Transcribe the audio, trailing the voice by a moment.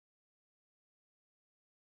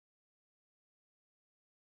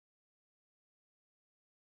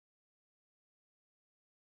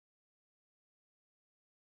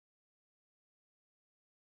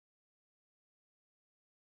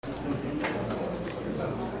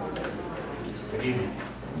Good evening.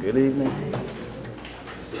 Good evening.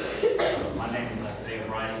 My name is Isaiah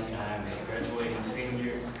Bryan. I'm a graduating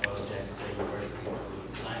senior of Jackson State University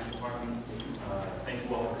Political Science Department. Thank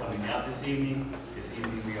you all for coming out this evening. This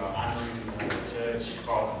evening we are honoring Judge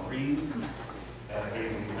Carlton Reeves. He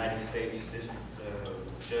is a United States District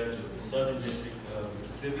Judge of the Southern District of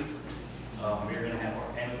Mississippi. We're going to have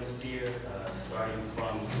our panelists here, starting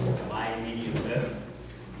from my immediate left.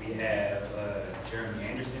 We have Jeremy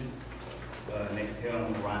Anderson. Next to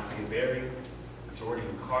him, Roncia Berry,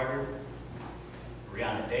 Jordan Carter,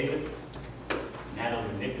 Brianna Davis,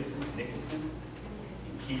 Natalie Nicholson,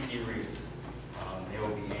 and Kesey Reeves. They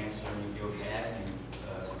will be asking the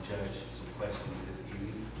judge some questions this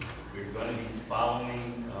evening. We're going to be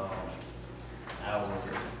following our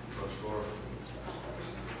brochure.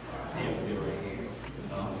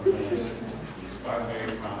 We're going to start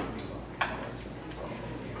very promptly.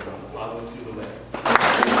 We're going to follow to the left.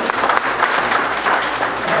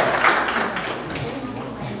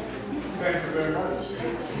 Thank you very much.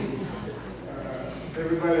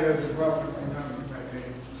 Everybody has a problem pronouncing my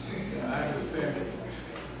name. I understand it.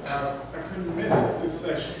 I couldn't miss this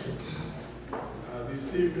session this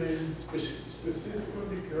evening,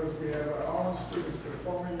 specifically because we have our own students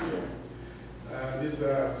performing here. These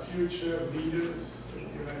are future leaders of the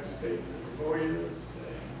United States, lawyers,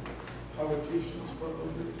 and politicians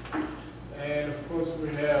probably. And of course we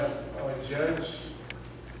have our judge,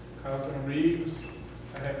 Carlton Reeves.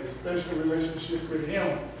 I have a special relationship with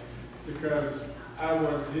him because I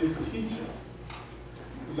was his teacher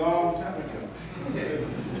a long time ago.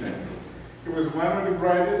 He was one of the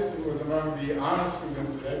brightest. He was among the honor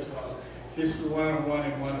students that I taught History 101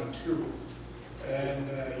 and 102. And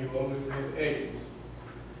he always had A's.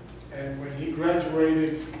 And when he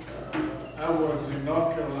graduated, I was in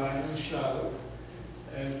North Carolina, in Charlotte,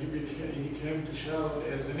 and he came to Charlotte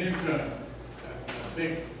as an intern, I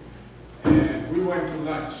think. And we went to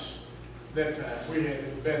lunch that time. We had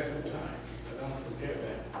the best of times. I don't forget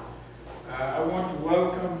that. I want to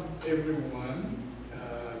welcome everyone,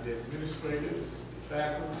 the administrators, the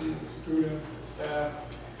faculty, the students, the staff,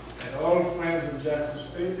 and all friends of Jackson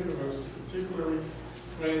State University, particularly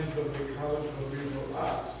friends of the College of Liberal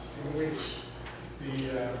Arts, in which the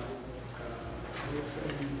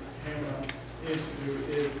Hammer Institute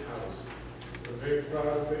is housed. We're very proud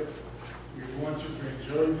of it. We want you to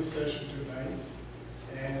enjoy the session tonight,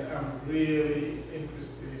 and I'm really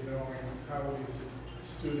interested in knowing how these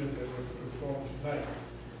students are going to perform tonight.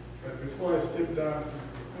 But before I step down from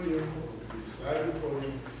the podium, or beside the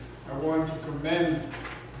podium, I want to commend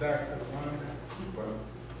Dr. Wanda Cooper.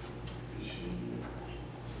 Is she?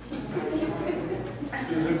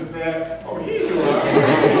 She's in the back. Oh, here you are.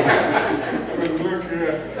 But look,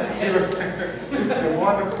 this is a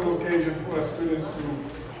wonderful occasion for our students to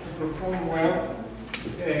perform well,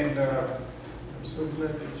 and I'm so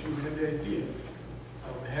glad that you had the idea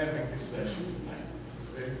of having this session tonight.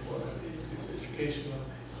 It's very important. It's educational,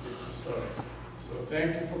 it's historic. So thank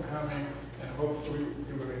you for coming, and hopefully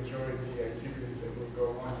you will enjoy the activities that will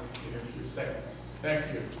go on in a few seconds. Thank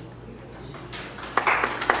you.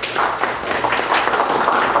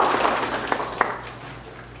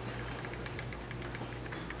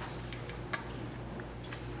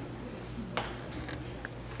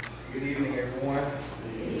 Good evening, everyone.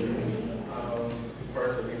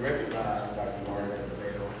 First, let me recognize Dr. Martin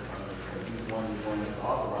Azevedo. He's one of the ones that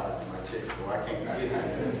authorizes my check, so I can't forget him.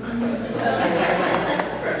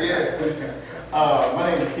 My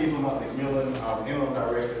name is Keith McMillan. I'm interim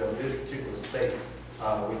director of this particular space,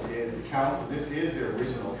 which is the council. This is the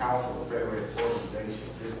original council of federated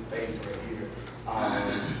organizations, this space right here.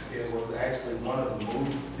 It was actually one of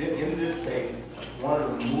the in this space, one of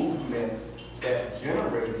the movements that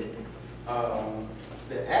generated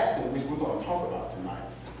the act in which we're going to talk about tonight,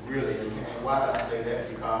 really. And why did I say that?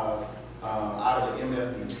 Because out of the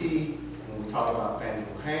MFDP, when we talk about Fannie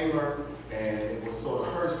Lou Hamer, and it was sort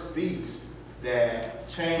of her speech that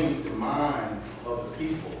changed the mind of the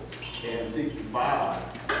people in '65,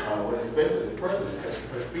 especially the president,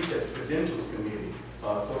 her speech at the Credentials Committee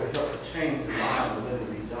sort of helped to change the mind of Lyndon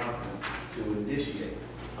B. Johnson to initiate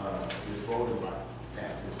this voting right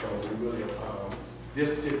act. And so we really, this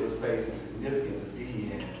particular space is significant to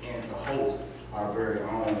be in and to host our very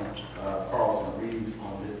own Carlton Reeves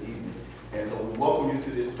on this evening. And so we welcome you to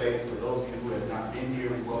this space. For those of you who have not been here,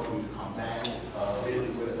 we welcome you to come back,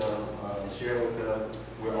 visit with us, share with us.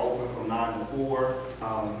 We're open from 9 to 4.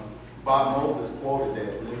 Bob Moses quoted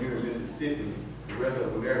that when you're in Mississippi, the rest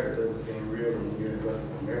of America doesn't seem real, and when you're in the rest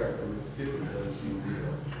of America, Mississippi doesn't seem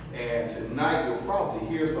real. And tonight you'll probably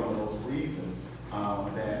hear some of those reasons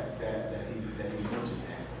that he mentioned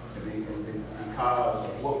that. because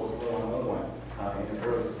of what was going on in the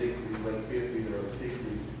early 60s, late 50s, early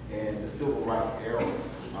 60s, and the civil rights era.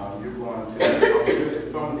 You're going to, I'm sure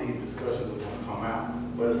that some of these discussions are going to come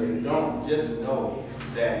out, but if they don't, just know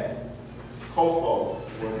that COFO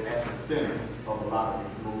was at the center of a lot of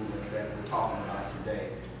these movements that we're talking about today,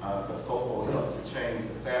 because COFO helped to change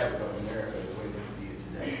the fabric of America the way we see it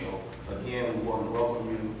today. So again, we want to welcome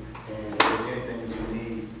you, and if there's anything that you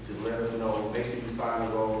need to let us know, make sure you sign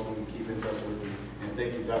the rolls so we can keep in touch with you. And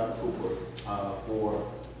thank you, Dr. Cooper,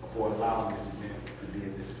 for allowing this event to be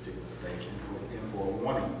in this particular space and for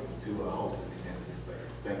wanting to host this event in this space.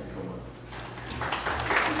 Thank you so much.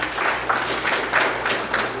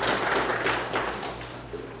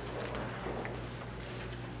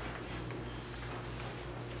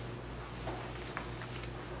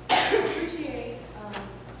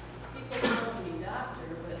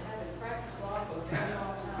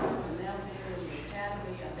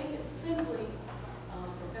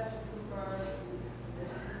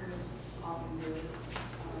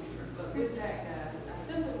 With that, guys, I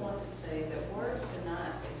simply want to say that words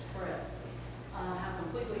cannot express how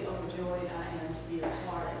completely overjoyed I am to be a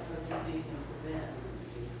part of this evening's event.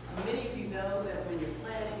 Many of you know that when you're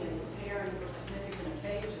planning and preparing for significant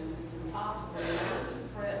occasions, it's impossible not to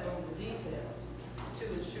fret over the details to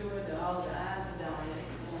ensure that all the I's are dotted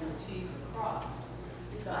and the T's are crossed.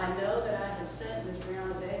 So I know that I have sent Ms.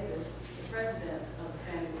 Brianna Davis, the president of the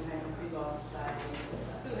Family Planning Pre-Law Society,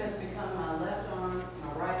 who has become my left arm,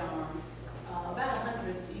 my right arm, about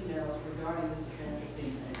 100 emails regarding this event this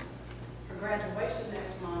evening. Her graduation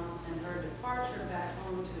next month and her departure back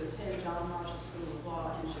home to attend John Marshall School of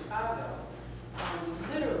Law in Chicago was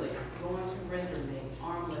literally going to render me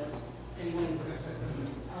armless and wingless.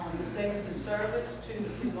 Ms. Davis's service to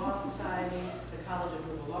the Law Society, the College of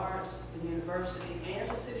Liberal Arts, the university, and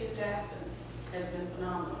the city of Jackson has been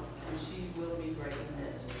phenomenal, and she will be greatly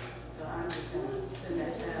missed. So I'm just going to send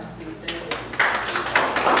that shout out to Ms. Davis.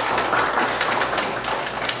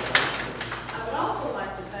 I would also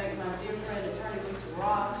like to thank my dear friend, Attorney Lisa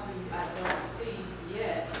Ross, who I don't see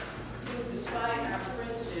yet, who, despite our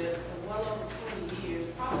friendship of well over 20 years,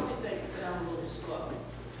 probably thinks that I'm a little slow,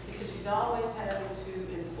 because she's always having to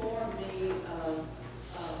inform me of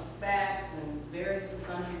facts and various and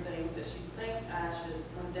sundry things that she thinks I should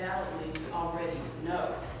undoubtedly already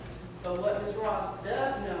know. But what Ms. Ross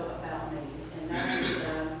does know about me, and that is that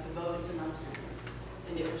I'm devoted to my students.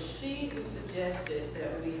 And it was she who suggested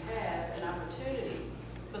that we have an opportunity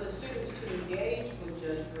for the students to engage with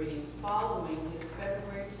Judge Reeves following his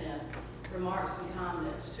February 10th remarks and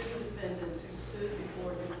comments to the defendants who stood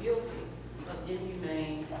before him guilty of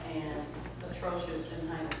inhumane and atrocious and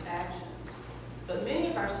heinous actions. But many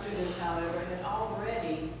of our students, however, had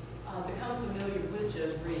already become familiar with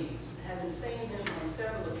Judge Reeves, having seen him on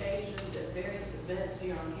several occasions at various events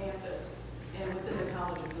here on campus and within the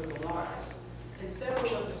College of Liberal Arts. And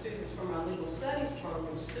several of the students from our legal studies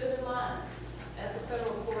program stood in line at the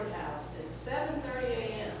federal courthouse at 7:30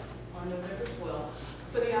 a.m. on November 12th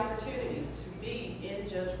for the opportunity to be in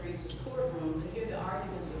Judge Reeves' courtroom to hear the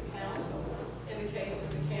arguments of counsel in the case of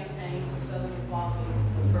the campaign for Southern Equality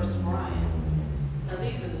versus Ryan. Now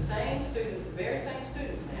these are the same students, the very same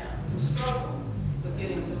students now, who struggle with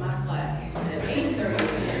getting to my class at 8:30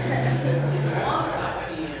 p.m. and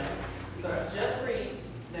 1:00 p.m. But Judge Reeves,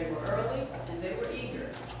 they were early and they were eager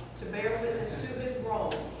to bear witness to his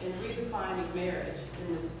role in redefining marriage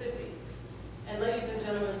in Mississippi. And ladies and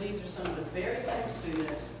gentlemen, these are some of the very same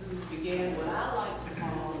students who began what I like to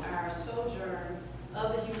call our sojourn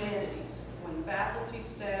of the humanities, when faculty,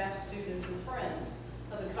 staff, students, and friends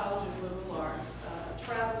of the College of Liberal Arts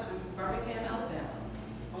traveled to Birmingham, Alabama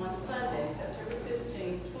on Sunday, September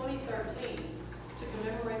 15, 2013, to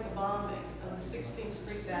commemorate the bombing of the 16th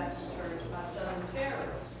Street Baptist Church by Southern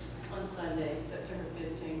terrorists on Sunday, September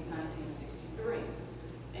 15, 1963.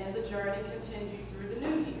 And the journey continued through the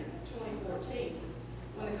new year, 2014,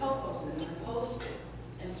 when the COFO Center hosted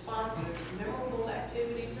and sponsored memorable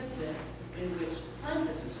activities and events in which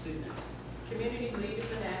hundreds of students, community leaders,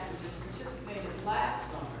 and activists participated last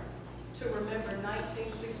summer to remember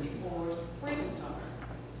 1964's Freedom Summer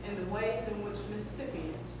and the ways in which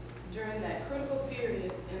Mississippians, during that critical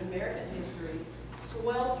period in American history,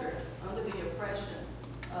 sweltered under the oppression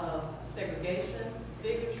of segregation,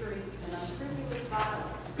 bigotry, and unscrupulous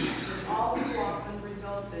violence, which all too often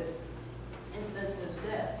resulted in senseless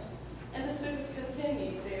deaths. And the students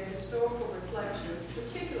continued their historical reflections,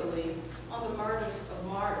 particularly on the murders of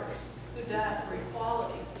martyrs who died for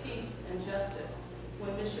equality, peace, and justice,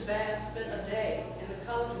 when Ms. Shabazz spent a day in the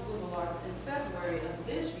College of Liberal Arts in February of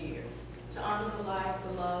this year to honor the life,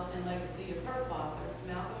 the love, and legacy of her father,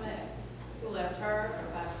 Malcolm X, who left her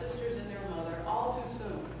 5 sisters and their mother all too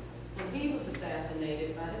soon when he was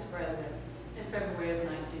assassinated by his brethren in February of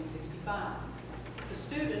 1965. The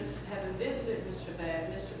students, having visited Mr.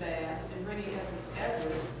 Bass and Rennie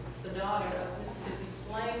Edwards, the daughter of Mississippi's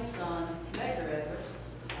slain son, Medgar Edwards,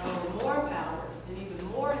 were more empowered and even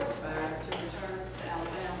more inspired to return to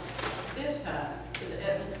Alabama, this time to the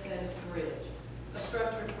Edwards-Pettus Bridge, a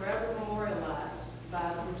structure forever memorialized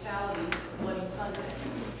by the brutalities of Bloody Sunday,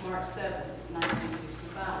 March 7,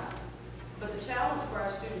 1965. But the challenge for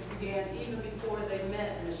our students began even before they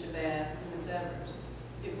met Mr. Bass and Ms. Edwards.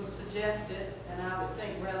 It was suggested, and I would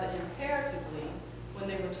think rather imperatively, when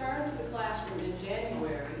they returned to the classroom in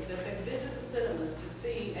January, that they visit the cinemas to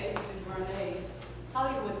see Ava DuVernay's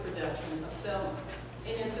Hollywood production of Selma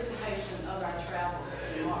in anticipation of our travel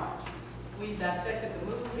in March. We dissected the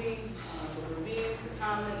movie, the reviews, the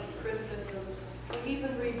comments, the criticisms. We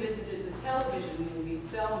even revisited the television movie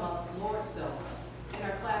Selma, Lord Selma, in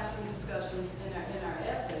our classroom discussions and in our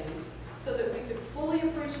essays, so that we could fully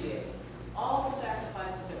appreciate all the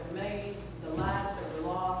sacrifices that were made, the lives that were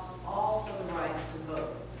lost, all for the right to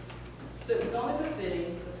vote. So it was only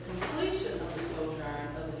befitting that the completion of the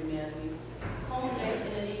sojourn of the humanities culminate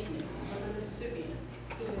in an evening with a Mississippian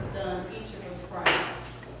who has done each of us proud.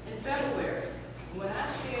 In February, when I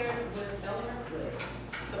shared with Eleanor Cliff,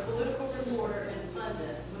 the political reporter and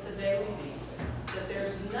pundit with the Daily Beast, that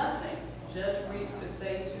there's nothing Judge Reeves could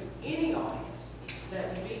say to any audience that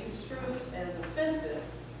would be construed as offensive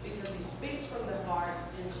because he speaks from the heart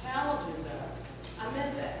and challenges us, I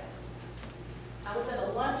meant that. I was at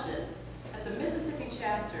a luncheon at the Mississippi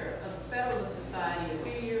chapter of the Federalist Society a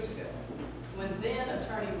few years ago, when then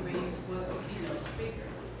Attorney Reeves was the keynote speaker.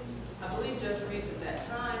 I believe Judge Reeves at that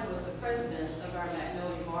time was the president of our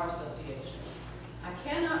Magnolia Bar Association. I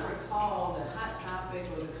cannot recall the hot topic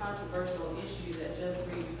or the controversial issue that Judge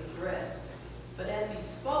Reeves addressed, but as he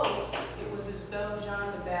spoke, it was as though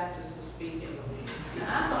John the Baptist was speaking. And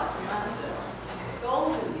I thought to myself, he's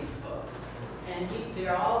scolding these folks, and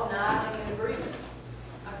they're all nodding in agreement.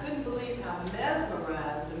 I couldn't believe how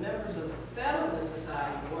mesmerized the members of the Federalist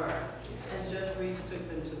Society were as Judge Reeves took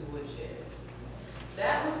them to the woodshed.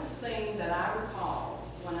 That was the scene that I recall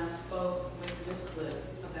when I spoke with Ms. Cliff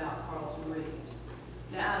about Carlton Reeves.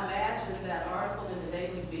 Now, I imagine that article in the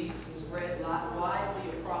Daily Beast was read widely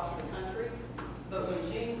across the country, but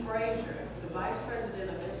when Jean Frazier, the Vice President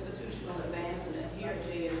of Institutional Advancement here at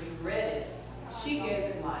JSU, read it, she gave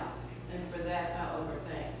it life, and for that I owe her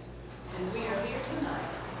thanks. And we are here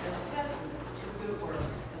tonight as a testament to the good works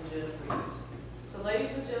of Judge Reeves. So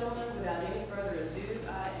ladies and gentlemen, without any further ado,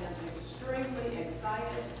 I am extremely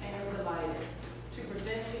excited and delighted to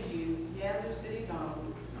present to you Yazoo City's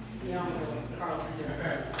own, the Honorable Carlton Reeves.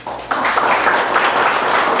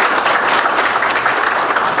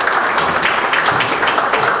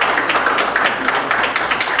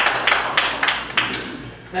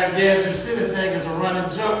 That Yazoo City thing is a running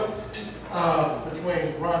joke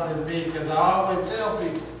between Ron and me, because I always tell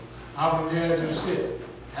people I'm from Yazoo City.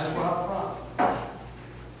 That's where I'm from.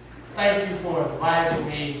 Thank you for inviting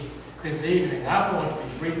me this evening. I'm going to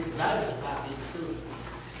be brief tonight about these students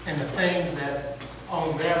and the things that's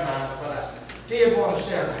on their minds, but I did want to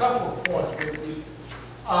share a couple of points with you.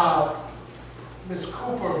 Ms.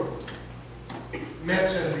 Cooper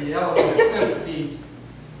mentioned the Eleanor Cliff piece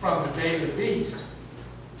from the Daily Beast.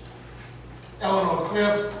 Eleanor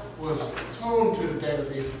Cliff was tuned to the Daily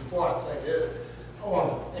Beast. Before I say this, I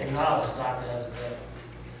want to acknowledge Dr. Azevedo.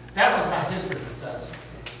 That was my history professor.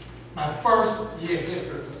 My first year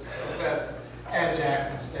history professor at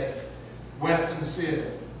Jackson State, Western City,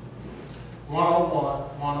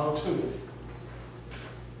 101, 102.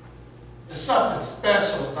 There's something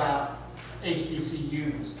special about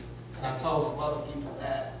HBCUs, and I told some other people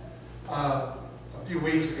that a few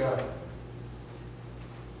weeks ago.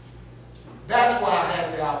 That's why I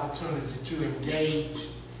had the opportunity to engage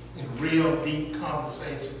in real deep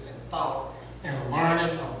conversation and thought and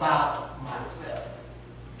learning about myself.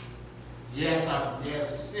 Yes, I'm from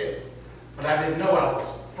Yazoo City, but I didn't know I was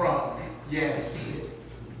from Yazoo City.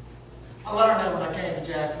 I learned that when I came to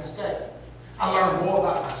Jackson State. I learned more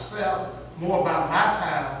about myself, more about my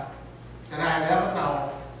town than I had ever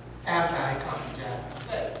known after I had come to Jackson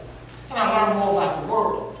State. And I learned more about the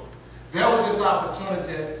world. There was this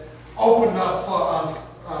opportunity opened up for us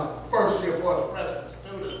first year for us freshman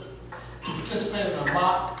students to participate in a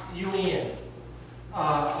mock UN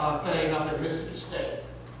thing up at Mississippi State.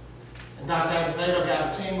 And Dr. Azevedo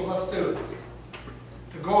got a team of us students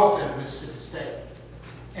to go up there to Mississippi State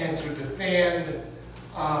and to defend,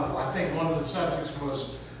 I think one of the subjects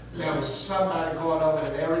was, there was somebody going over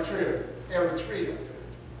in Eritrea,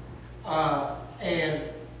 and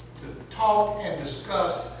to talk and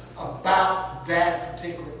discuss about that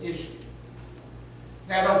particular issue.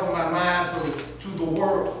 That opened my mind to the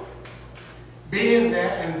world. Being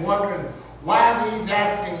there and wondering why these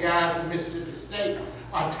African guys in Mississippi State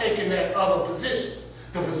are taking that other position,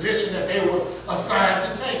 the position that they were assigned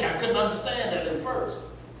to take. I couldn't understand that at first.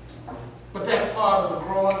 But that's part of the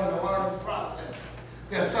growing and the learning process.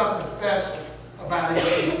 There's something special about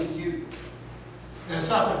HBCU. There's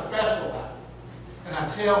something special about it. And I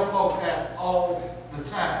tell folk that all the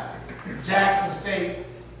time. Jackson State,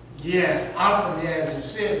 yes, I'm from Yazoo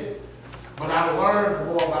City, but I learned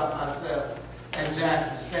more about myself at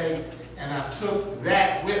Jackson State, and I took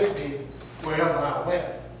that with me wherever I went.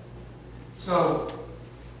 So,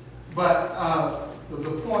 but the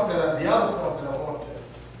other point that I want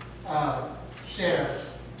to share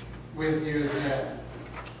with you is that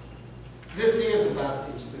this is about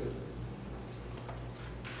these students.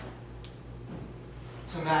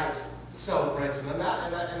 Tonight's celebration, and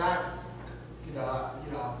I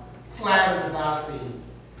flattered about the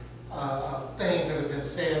things that have been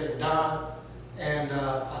said and done, and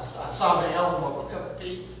I saw the Elmo Clip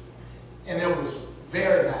piece, and it was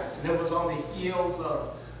very nice, and it was on the heels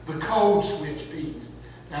of the code switch piece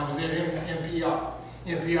that was in NPR.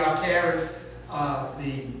 NPR carried a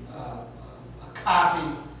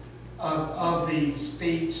copy of the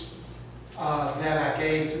speech that I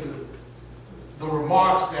gave to the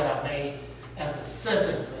remarks that I made at the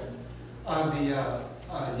sentencing of the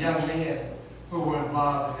young men who were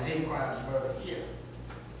involved in the hate crimes murder here.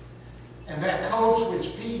 And that code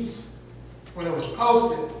switch piece, when it was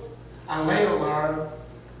posted, I later learned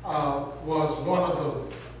was one of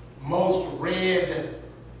the most read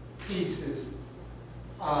pieces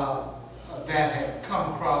that had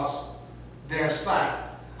come across their site.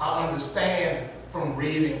 I understand from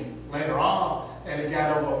reading later on that it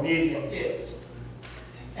got over 1 million hits.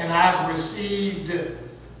 And I've received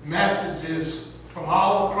messages from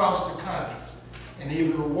all across the country and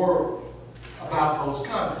even the world about those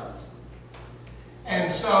comments.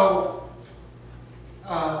 And so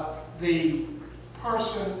the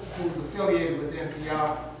person who's affiliated with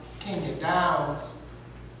NPR, Kenya Downs,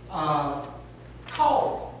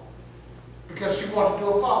 called because she wanted to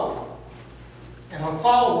do a follow-up. And her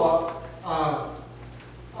follow-up,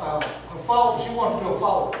 she wanted to do a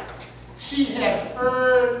follow-up. She had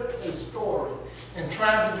heard a story and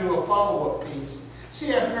tried to do a follow-up piece. She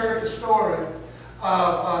had heard a story,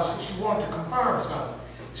 she wanted to confirm something.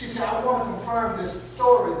 She said, I want to confirm this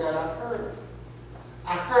story that I've heard.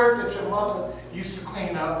 I heard that your mother used to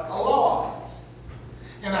clean up a law office.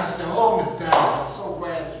 And I said, oh, Ms. Downs, I'm so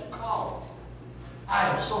glad you called me. I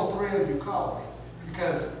am so thrilled you called me,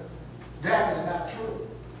 because that is not true.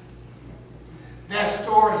 That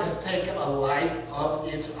story has taken a life of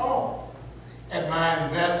its own. At my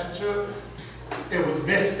investiture, it was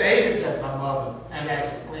misstated that my mother had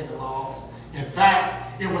actually cleaned the law office. In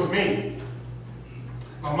fact, it was me.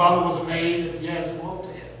 My mother was a maid at the Yazoo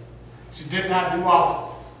Hotel. She did not do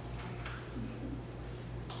offices.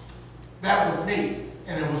 That was me.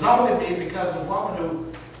 And it was only me because the woman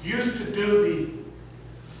who used to do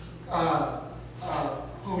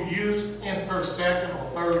who used in her second or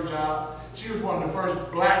third job, she was one of the first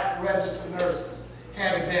black registered nurses,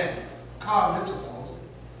 had it been. Carl Mitchell knows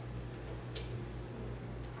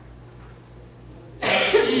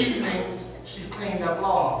it. In the evenings, she cleaned up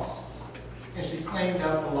law offices. And she cleaned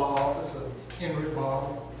up the law office of Henry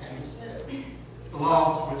Barber and he said, the law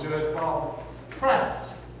office where Judge Barber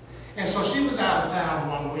practiced. And so she was out of town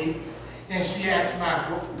one week, and she asked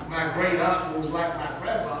my great aunt, who was like my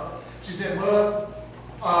grandmother, she said, Mud,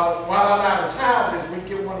 while I'm out of town this week,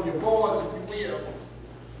 get one of your boys, if you will,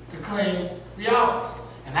 to clean the office.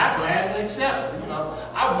 And I gladly accepted.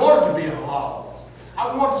 I wanted to be in a law office.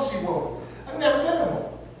 I wanted to see one. I've never been in one.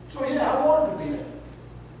 So yeah, I wanted to be in.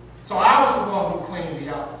 So I was the one who cleaned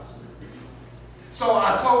the office. So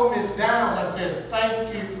I told Ms. Downs, I said,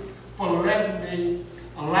 thank you for allowing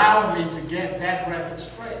me to get that record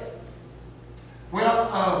straight.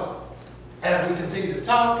 Well, as we continued to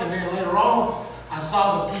talk, and then later on, I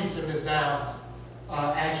saw the piece that Ms. Downs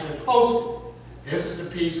actually posted. This is the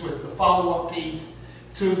piece with the follow-up piece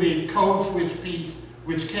to the code switch piece,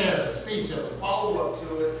 which carried the speech as a follow-up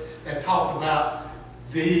to it that talked about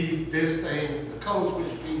this thing, the code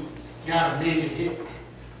switch piece, got 1 million hits.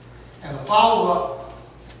 And the follow-up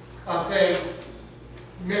thing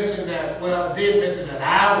mentioned that, well, it did mention that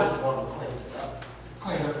I was the one who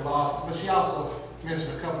cleaned up the law office, but she also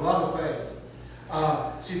mentioned a couple other things.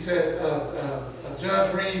 She said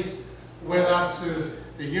Judge Reeves went up to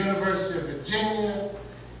the University of Virginia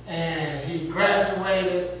and he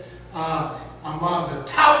graduated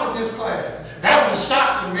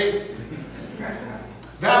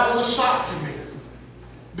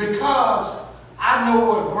because I know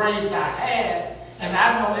what grades I had, and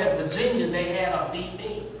I know at Virginia they had a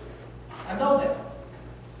B.E. I know that.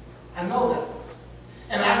 I know that.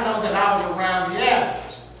 And I know that I was around the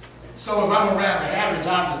average. So if I'm around the average,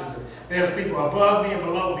 obviously, there's people above me and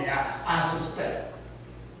below me, I suspect.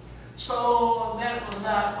 So that was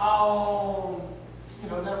not all,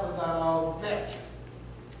 that was not all that.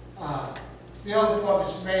 The other point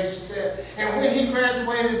that she made, she said, and when he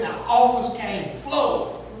graduated, the office came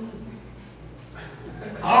flowing.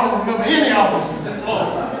 I don't remember any offices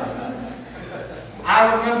flowing.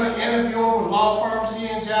 I remember interviewing with law firms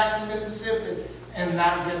here in Jackson, Mississippi, and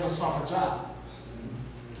not getting a summer job,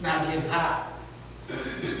 not getting hired.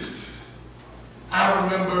 I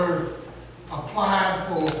remember applying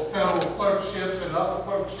for federal clerkships and other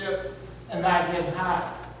clerkships and not getting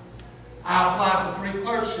hired. I applied for 3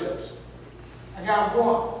 clerkships. I got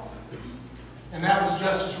 1, and that was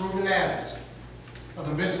Justice Reuben Anderson of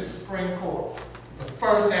the Mississippi Supreme Court, the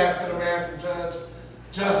first African-American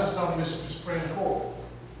justice on the Mississippi Supreme Court.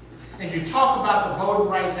 And you talk about the Voting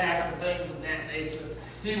Rights Act and things of that nature.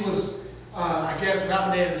 He was, I guess,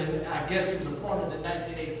 nominated, and I guess he was appointed in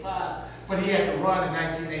 1985, but he had to run in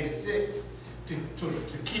 1986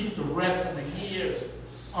 to keep the rest of the years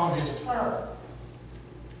on his term.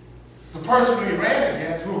 The person who ran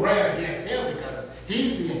against him because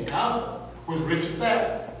he's the incumbent, was Richard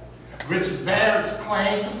Barrett. Richard Barrett's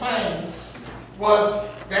claim to fame was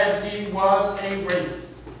that he was a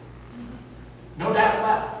racist. No doubt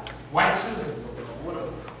about it. White citizen,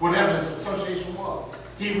 whatever his association was.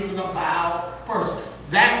 He was an avowed person.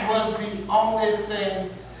 That was the only thing,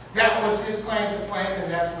 that was his claim to fame,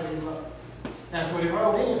 and that's what he wrote. That's what he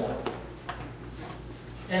wrote in.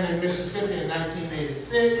 And in Mississippi in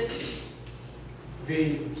 1986,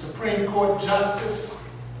 the Supreme Court Justice,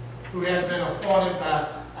 who had been appointed by,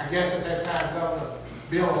 I guess at that time, Governor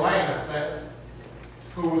Bill Lane, I think,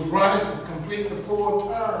 who was running to complete the full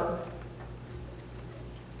term,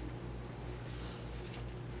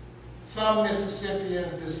 some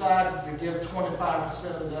Mississippians decided to give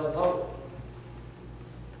 25% of their vote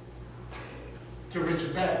to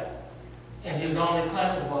Richard Barrett. And his only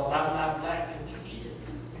claim was, I'm not black and he is.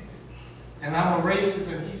 And I'm a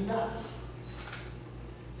racist and he's not.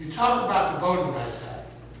 You talk about the Voting Rights Act.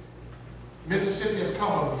 Mississippi has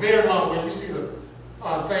come a very long way. You see the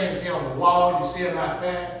things here on the wall, you see it like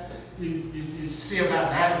that. You see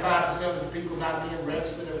about 95% of the people not being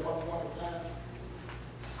registered at one point in time.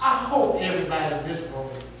 I hope everybody in this room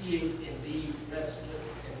is indeed registered,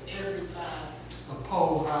 and every time the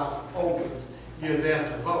poll house opens, you're there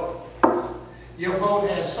to vote. Your vote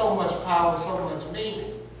has so much power, so much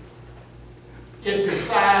meaning. It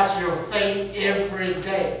decides your fate every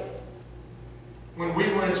day. When we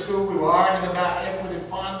were in school, we were arguing about equity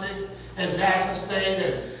funding at Jackson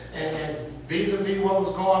State and vis-a-vis what was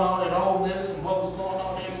going on at Ole Miss and what was going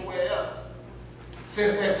on everywhere else.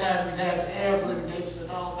 Since that time, we've had the heirs litigation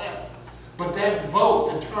and all that. But that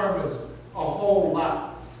vote determines a whole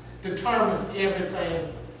lot, determines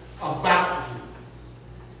everything about you.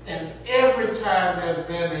 And every time there's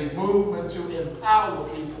been a movement to empower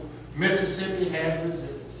people, Mississippi has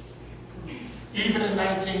resisted. Even in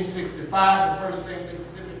 1965, the first thing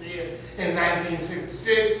Mississippi did in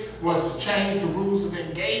 1966 was to change the rules of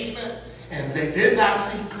engagement, and they did not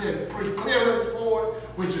seek pre-clearance for it,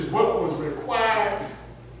 which is what was required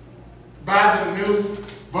by the new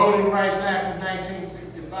Voting Rights Act of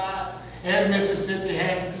 1965, and Mississippi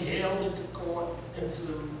had to be held into court and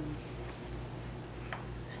sued.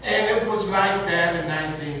 And it was like that in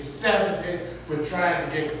 1970 with trying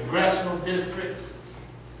to get congressional districts,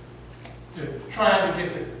 to trying to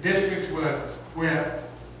get the districts where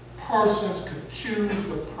persons could choose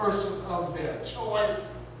the person of their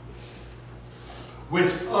choice,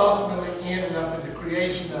 which ultimately ended up in the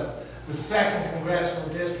creation of the 2nd Congressional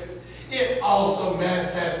District. It also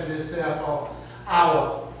manifested itself on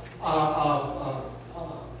our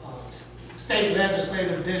state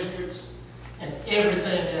legislative districts and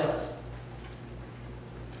everything else.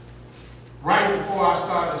 Right before I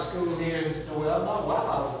started school here, well, no, while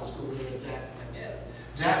I was in school here in Jackson, I guess,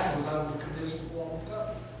 Jackson was under the conditional form of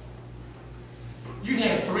government. You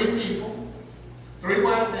had 3 people, 3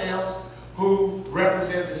 white males, who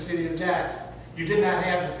represent the city of Jackson. You did not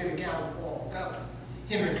have the city council form of government.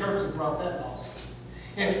 Henry Kirkson brought that lawsuit.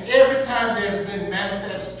 And every time there's been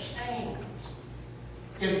manifest change,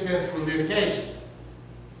 it's been through litigation.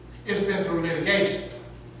 It's been through litigation.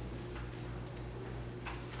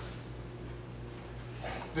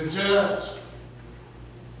 The judge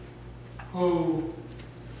who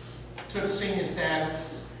took senior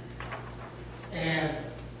status and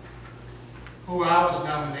who I was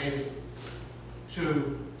nominated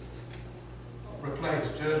to replace,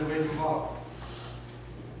 Judge William Barker.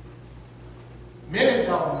 Many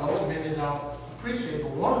don't know, many don't appreciate,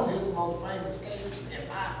 but one of his most famous cases, in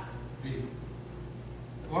my view,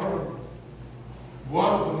 one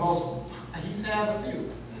of the most, he's had a few,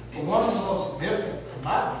 but one of the most significant, in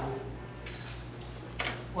my view,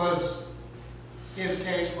 was his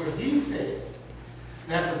case where he said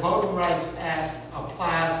that the Voting Rights Act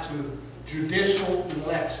applies to judicial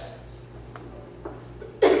elections.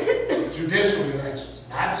 Judicial elections,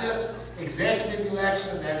 not just executive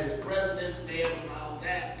elections, that is president's debates and all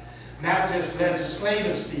that, not just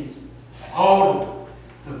legislative seats. All of it.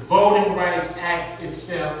 The Voting Rights Act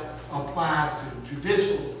itself applies to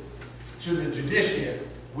the judiciary.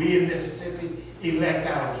 We in Mississippi elect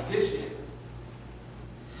our judiciary.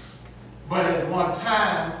 But at one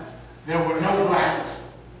time, there were no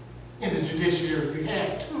blacks in the judiciary. You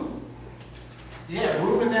had two. You had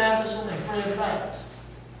Reuben Anderson and Fred Banks.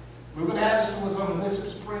 Reuben Anderson was on the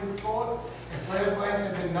Mississippi Supreme Court, and Fred Banks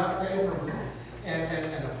had been nominated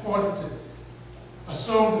and appointed to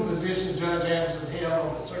assume the position Judge Anderson held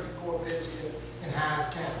on the Circuit Court bench here in Hinds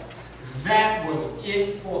County. That was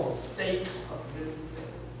it for the state of Mississippi.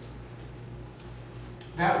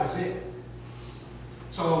 That was it.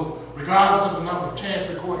 So regardless of the number of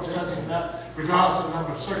Chancery Court judges, regardless of the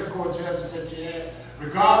number of Circuit Court judges that you had,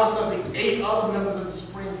 regardless of the 8 other members of the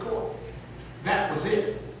Supreme Court, that was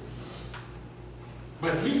it.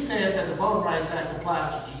 But he said that the Voting Rights Act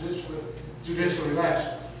applies to judicial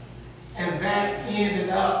elections. And that ended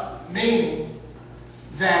up meaning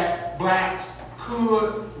that blacks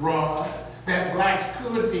could run, that blacks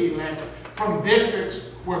could be elected from districts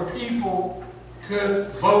where people could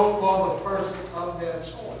vote for the person of their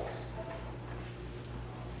choice.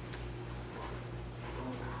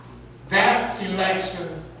 That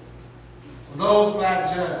election, those black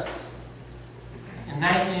judges, in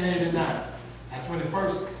 1989, that was the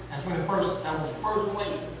first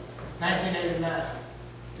wave, 1989,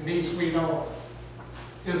 Denise Sweet Owens,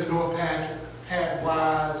 Isadora Patrick, Pat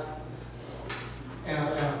Wise,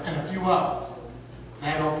 and a few others.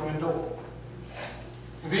 That opened the door.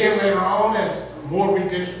 And then later on, as more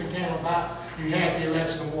redistricting came about, you had the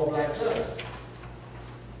election of more black judges.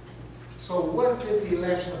 So what did the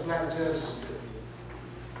election of black judges do?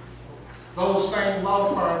 Those same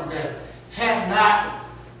law firms that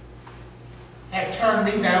had turned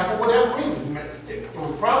me down for whatever reason. It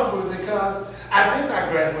was probably because I did not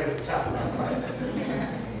graduate at the top of my class.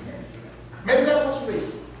 Maybe that was the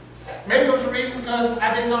reason. Maybe it was the reason because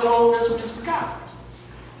I didn't go to Old Mississippi College.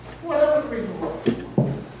 Whatever the reason was.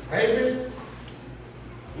 Maybe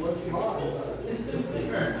what's wrong about it?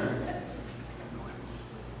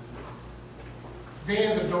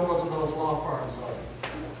 Then the doors of those law firms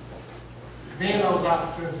opened. Then those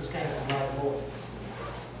opportunities came to black boys.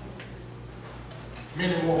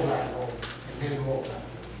 Many more black boys and many more black boys.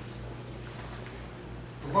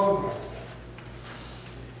 The Voting Rights Act.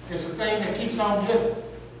 It's a thing that keeps on giving.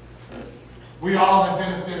 We all have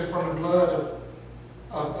benefited from the blood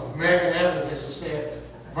of Megan Evans, as you said,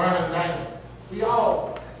 Vernon Knight. We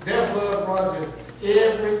all, their blood runs in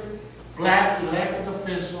every black elected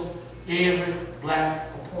official, every black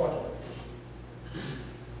appointed official.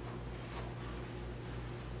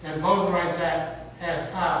 That Voting Rights Act has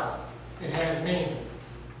power. It has meaning.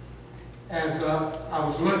 As I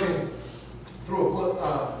was looking through a book,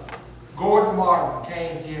 Gordon Martin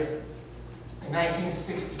came here in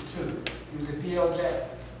 1962. He was at DOJ.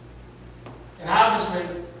 And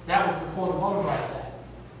obviously, that was before the Voting Rights Act.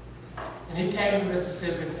 And he came to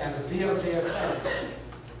Mississippi as a DOJ attorney.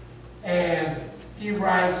 And he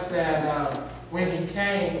writes that when he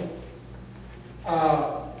came,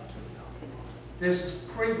 this is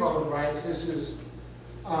pre-voting rights, this is,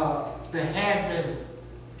 there had been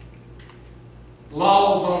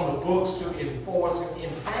laws on the books to enforce and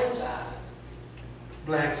enfranchise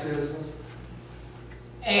black citizens.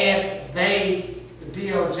 And the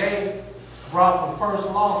DOJ brought the first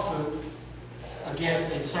lawsuit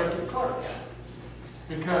against a circuit clerk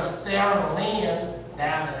because Theron Lynn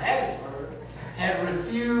down in Hattiesburg had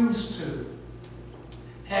refused to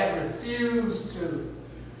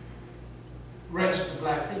register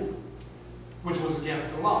black people, which was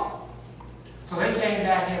against the law. So they came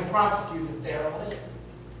down here and prosecuted Theron Lynn.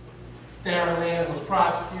 Theron Lynn was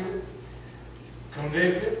prosecuted,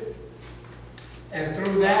 convicted, and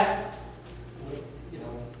through that, you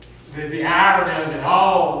know, the irony of it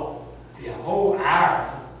all, the whole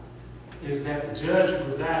irony, is that the judge who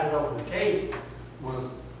presided over the case was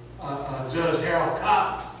Judge Harold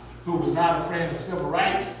Cox, who was not a friend of civil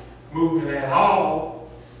rights movement at all.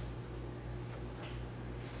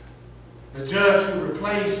 The judge who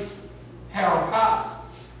replaced Harold Cox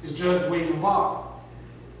is Judge William Barton.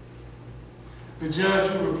 The judge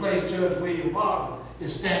who replaced Judge William Barton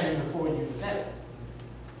is standing before you today.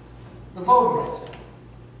 The Voting Rights Act.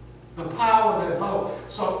 The power that vote.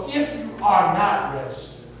 So if you are not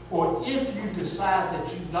registered, or if you decide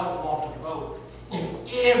that you don't want to vote in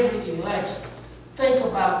every election, think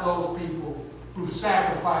about those people who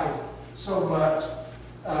sacrificed so much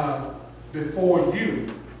before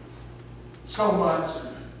you. So much,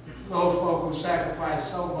 those folks who sacrificed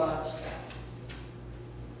so much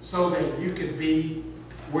so that you could be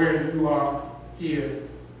where you are here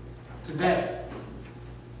today.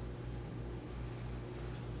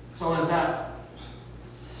 So as I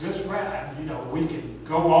just wrap, we can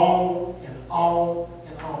go on and on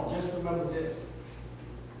and on. Just remember this.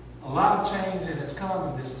 A lot of change that has come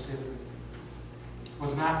in Mississippi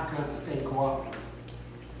was not because the state cooperated.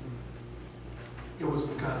 It was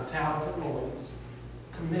because talented lawyers,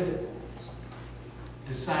 committed lawyers,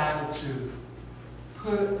 decided to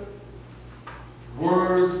put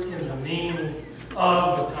words in the meaning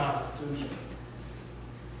of the Constitution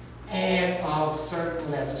and of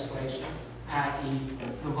certain legislation, i.e.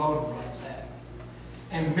 the Voting Rights Act.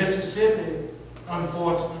 And Mississippi,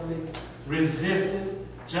 unfortunately, resisted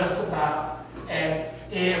just about at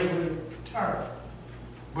every turn.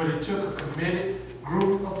 But it took a committed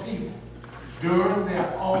group of people doing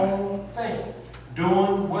their own thing,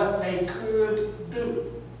 doing what they could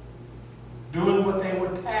do, doing what they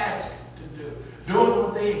were tasked to do, doing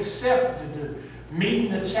what they accepted to do,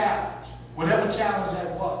 meeting the challenge, whatever challenge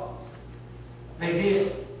that was. They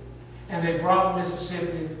did. And they brought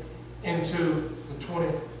Mississippi into the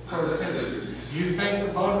 21st century. You think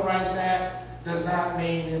the Voting Rights Act does not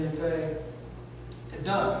mean anything? It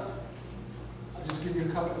does. I'll just give you a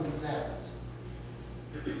couple of examples.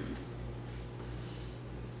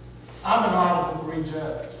 I'm an Article III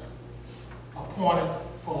judge, appointed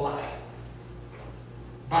for life,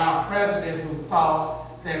 by a president who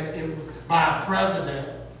thought that by a president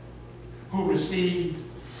who received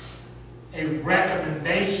a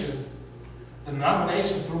recommendation, the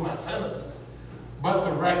nomination through my senators, but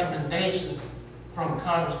the recommendation from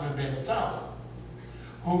Congressman Benny Thompson,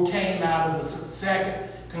 who came out of the 2nd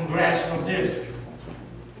Congressional District,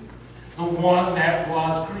 the one that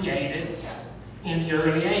was created in the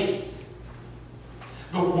early 80s,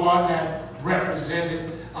 the one that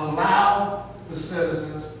represented, allowed the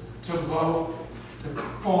citizens to vote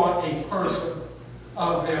for a person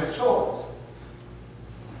of their choice.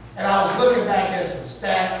 And I was looking back at some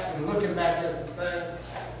stats and looking back at some things,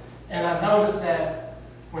 and I noticed that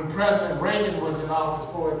when President Reagan was in office,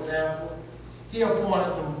 for example, he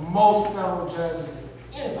appointed the most federal judges than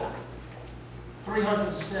anybody,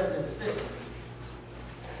 376,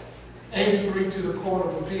 83 to the Court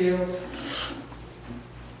of Appeals,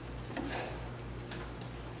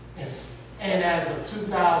 and as of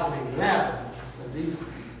 2011, because these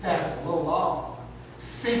stats are a little off,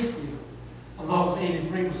 60 of those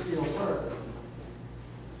 83 were still serving.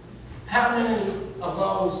 How many of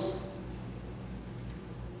those,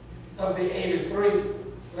 of the 83,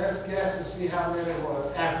 let's guess and see how many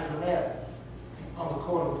were African American on the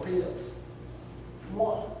Court of Appeals?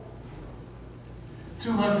 1.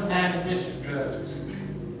 290 district judges.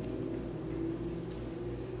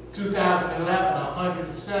 2011,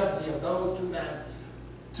 170 of those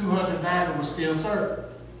 290 were still serving.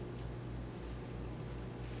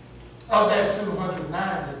 Of that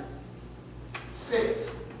 290,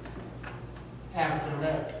 6 African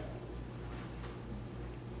American.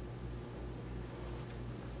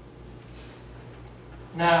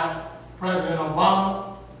 Now, President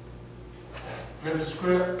Obama flipped the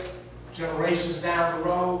script, generations down the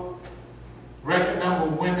road, record number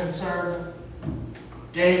of women serving,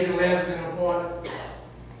 gays and lesbian appointed,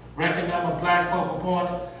 record number of black folk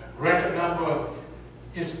appointed, record number of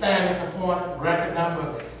Hispanic appointed, record number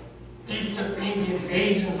of Eastern Indian,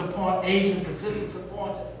 Asians appointed, Asian Pacifics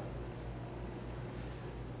appointed.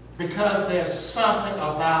 Because there's something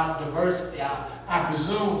about diversity. I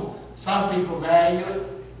presume some people value it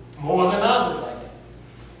more than others, I guess.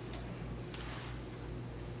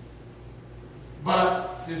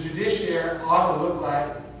 But the judiciary ought to look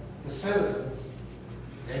like the citizens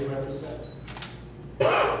they represent.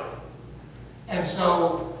 And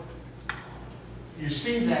so you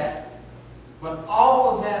see that, but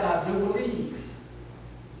all of that I do believe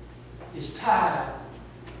is tied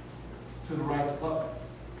to the right to vote.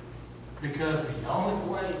 Because the only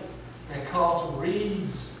way that Carlton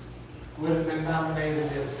Reeves would have been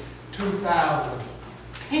nominated in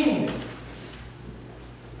 2010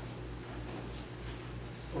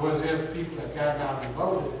 was if people that got out and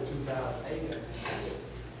voted in 2008 as they did,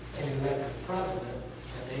 and elected the president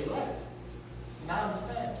that they elected. And I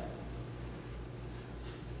understand that.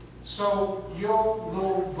 So your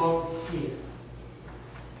little vote here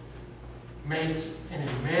makes an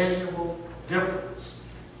immeasurable difference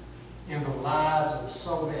in the lives of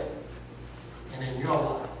so many and in your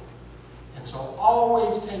life. And so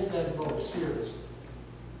always take that vote seriously.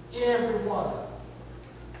 Every one of them.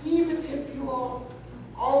 Even if you are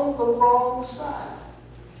on the wrong side.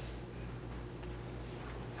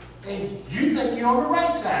 And you think you're on the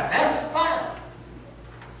right side, that's fine.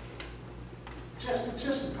 Just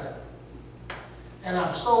participate. And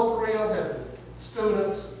I'm so thrilled that the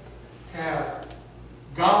students have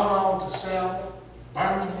gone on to Selma,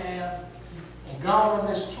 Birmingham, and gone on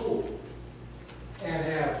this tour and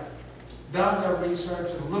have done their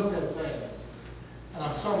research and looked at things. And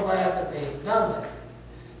I'm so glad that they've done that.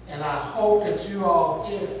 And I hope that you all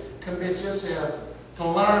here commit yourselves to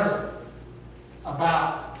learning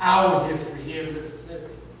about our history here in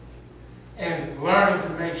Mississippi and learning to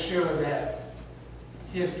make sure that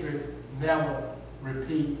history never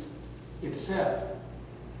repeats itself.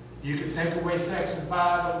 You can take away Section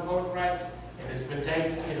 5 of the voting rights, and it's been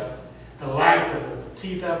taken, the life of the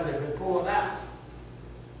teeth of it has been pulled out.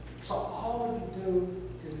 So all you do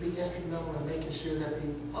is be instrumental in making sure that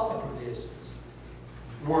the other provisions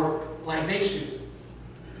work like they should.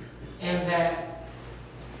 And that,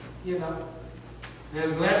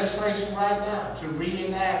 there's legislation right now to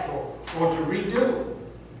reenact or to redo.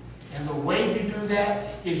 And the way you do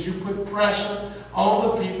that is you put pressure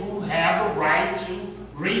on the people who have the right to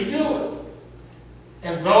redo it.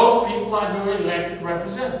 And those people are your elected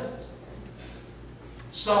representatives.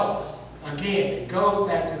 So, again, it goes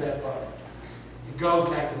back to that vote. It goes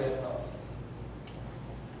back to that vote.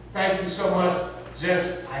 Thank you so much.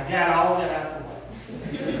 I got all that out of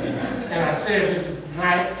the way. And I said this is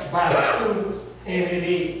night about the students, and it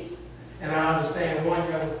is. And I understand one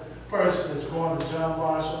young person is going to John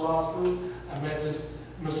Marshall Law School. I met this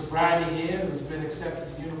Mr. Bridie here, who's been accepted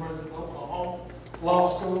to the University of Oklahoma Law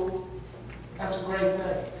School. That's a great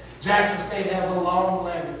thing. Jackson State has a long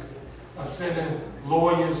legacy of sending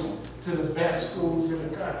lawyers to the best schools in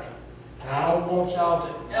the country. And I don't want y'all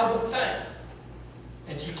to ever think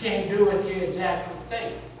that you can't do it here at Jackson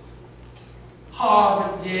State.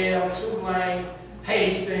 Harvard, Yale, Tulane,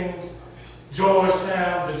 Hastings,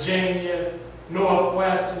 Georgetown, Virginia,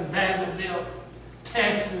 Northwestern, Vanderbilt,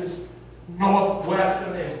 Texas,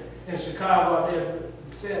 Northwestern, and Chicago. I have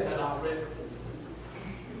said that already.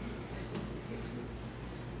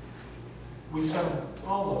 We sent them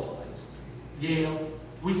all those places. Yale,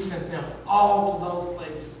 we sent them all to those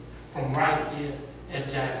places from right here at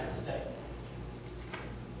Jackson State.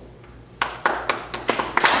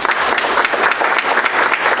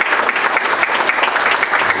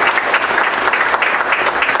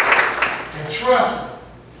 And trust me,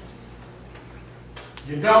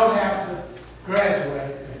 you don't have to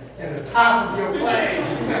graduate in the top of your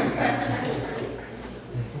class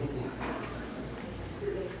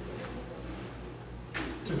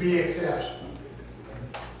to be exceptional.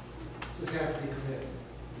 Just have to be committed.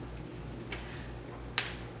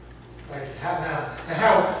 Like,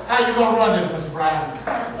 how you gonna run this, Mr. Bryan?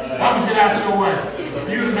 I'm gonna get out your way.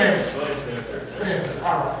 You the man.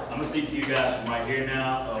 All right. I'm gonna speak to you guys from right here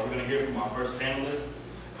now. We're gonna hear from our first panelists.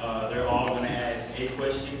 They're all gonna ask a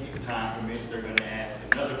question. If time permits, they're gonna ask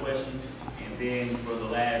another question. And then for the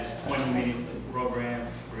last 20 minutes of the program,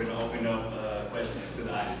 we're gonna open up questions to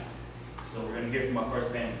the audience. So we're gonna hear from our first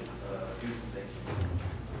panelist.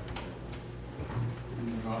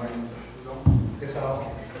 It's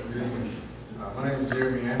all. Good evening. My name is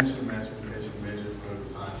Jeremy Anderson, Mass Communication Major,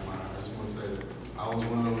 Political Science minor. I just want to say that I was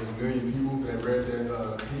one of those million people that read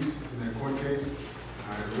that piece in that court case.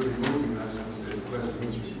 It really moved me, and I just want to say it's a pleasure to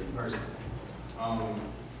meet you in person.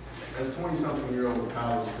 As 20-something-year-old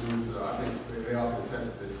college students, I think they all can attest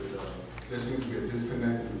to this. There seems to be a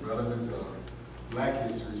disconnect in the relevance of Black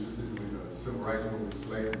history, specifically the civil rights movement,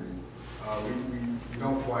 slavery. We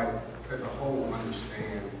don't quite, as a whole,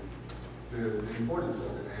 understand the importance of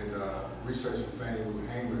it. And researching Fannie Lou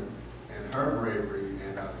Hamer and her bravery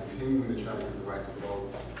and continuing to try to get the right to vote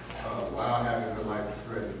while having her life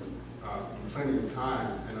threatened plenty of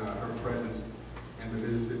times, and her presence in the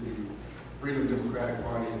Mississippi Freedom Democratic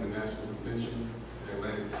Party in the National Convention in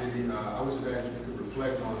Atlantic City. I was just asking if you could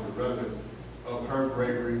reflect on the relevance of her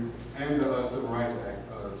bravery and the Civil Rights Act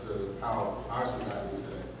to how our society is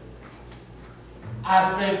today.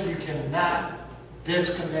 I think you cannot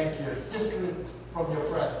disconnect your history from your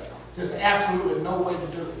present. Just absolutely no way to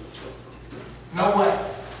do it. No way.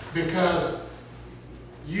 Because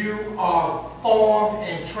You are formed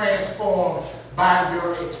and transformed by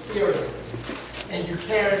your experiences. And you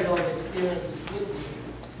carry those experiences with you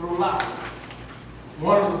through life.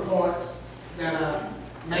 One of the points that I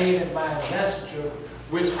made in my investiture,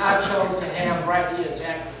 which I chose to have right here at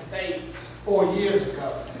Jackson State 4 years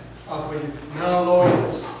ago, for you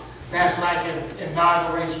non-lawyers, that's like an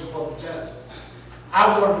inauguration for the judges.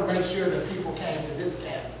 I wanted to make sure that people came to this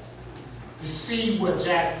campus to see what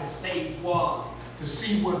Jackson State was, to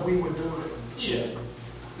see what we were doing here,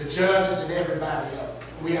 the judges and everybody else.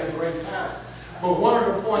 We had a great time. But one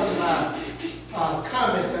of the points of my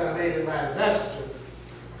comments that I made in my investiture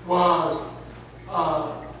was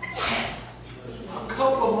a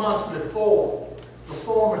couple of months before, the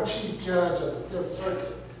former chief judge of the Fifth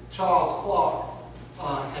Circuit, Charles Clark,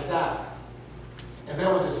 had died. And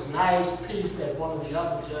there was this nice piece that one of the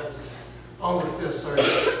other judges on the Fifth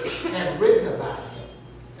Circuit had written about him.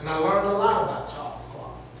 And I learned a lot about Charles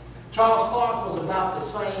Clark. Charles Clark was about the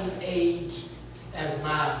same age as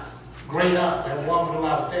my great aunt, that woman who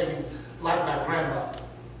I was telling you, like my grandmother.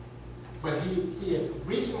 But he had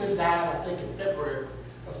recently died, I think in February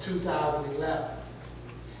of 2011.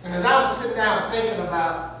 And as I was sitting down thinking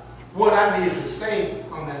about what I needed to say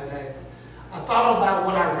on that day, I thought about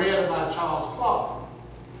what I read about Charles Clark.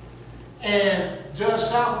 And Judge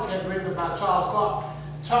Southwick had written about Charles Clark.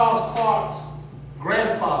 Charles Clark's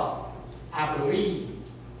grandfather, I believe,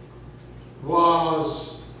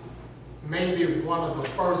 was maybe one of the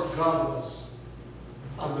first governors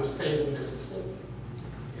of the state of Mississippi.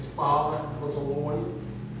 His father was a lawyer.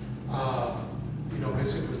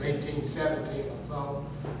 Mississippi was 1817 or so.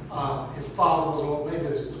 His father was a lawyer, maybe it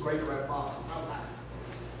was his great-grandfather, somebody.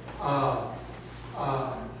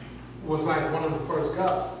 Was like one of the first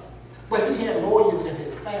governors. But he had lawyers in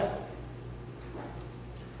his family.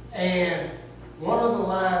 And one of the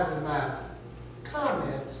lines in my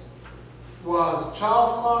comments was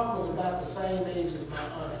Charles Clark was about the same age as my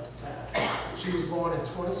aunt at the time. She was born in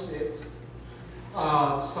 26.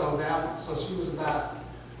 So she was about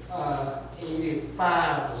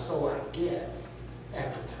 85 or so, I guess,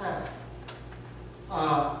 at the time.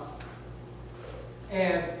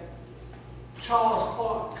 And Charles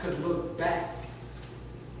Clark could look back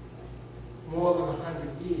more than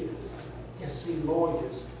 100 years and see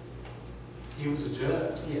lawyers. He was a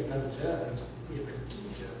judge. He had been a judge. He had been two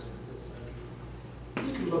judges in this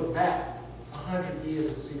country. He could look back 100 years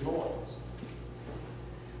and see lawyers.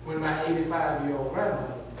 When my 85-year-old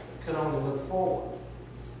grandmother could only look forward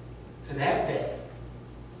to that day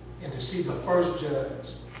and to see the first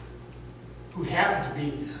judge who happened to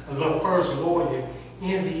be the first lawyer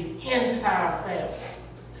in the entire family.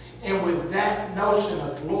 And with that notion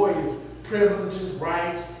of lawyer privileges,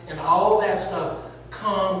 rights, and all that stuff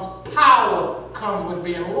power comes with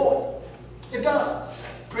being a lawyer. It does.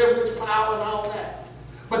 Privilege, power, and all that.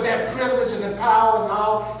 But that privilege and the power and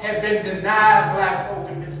all had been denied black folk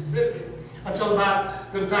in Mississippi until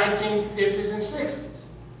about the 1950s and 60s.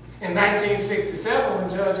 In 1967, when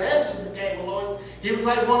Judge Anderson became a lawyer, he was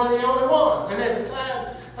like one of the only ones. And at the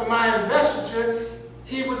time of my investiture,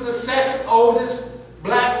 he was the second oldest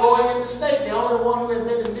black lawyer in the state. The only one who had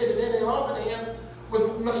been admitted any longer than him was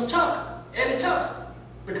Mr. Tucker, Eddie Tucker,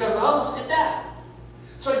 because others could die.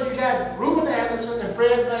 So you got Reuben Anderson and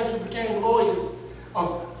Fred Banks, who became lawyers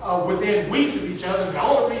within weeks of each other. And the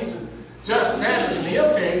only reason Justice Anderson,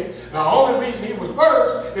 he'll tell you, the only reason he was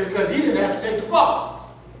first is because he didn't have to take the bar.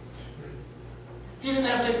 He didn't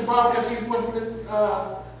have to take the bar because he went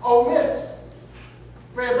to Ole Miss.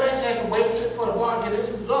 Fred Banks had to wait, sit for the bar, and get his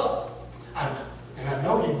results. And I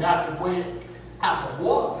know you knocked the way out the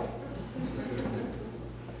water.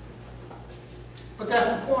 But that's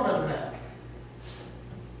the point of the matter.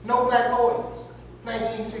 No black lawyers.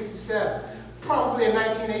 1967. Probably in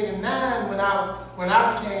 1989 when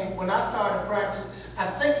I started practicing, I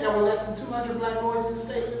think there were less than 200 black lawyers in the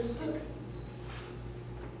state of Mississippi.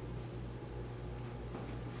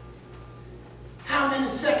 How many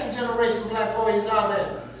second generation black lawyers are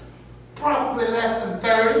there? Probably less than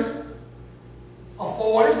 30 or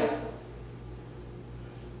 40.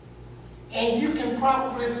 And you can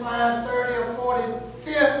probably find 30 or 40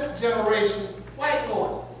 fifth generation white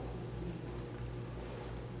lawyers.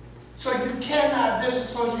 So you cannot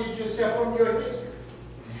disassociate yourself from your history.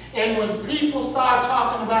 And when people start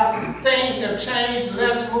talking about things have changed,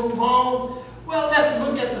 let's move on, well, let's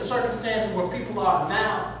look at the circumstances where people are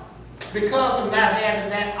now because of not having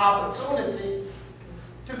that opportunity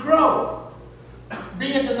to grow.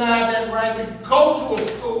 Being denied that right to go to a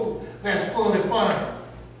school that's fully funded.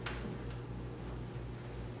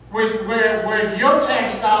 Where your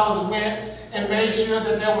tax dollars went and made sure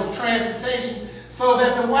that there was transportation so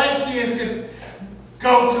that the white kids could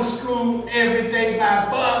go to school every day by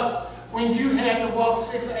bus when you had to walk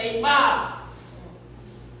 6 or 8 miles.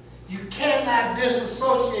 You cannot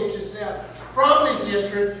disassociate yourself from the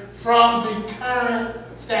history, from the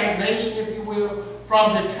current stagnation, if you will,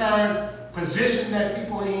 from the current position that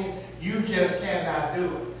people are in. You just cannot do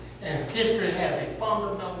it. And history has a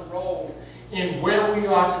fundamental role in where we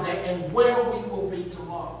are today and where we will be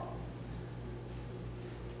tomorrow.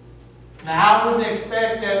 Now, I wouldn't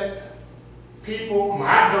expect that people,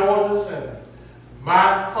 my daughters and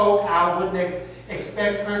my folk, I wouldn't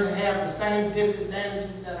expect her to have the same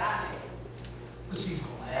disadvantages that I have. But she's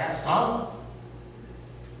going to have some.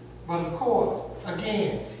 But of course,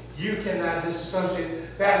 again, you cannot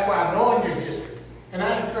disassociate. That's why knowing your history. And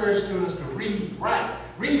I encourage students to read, write,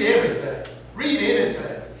 read everything, read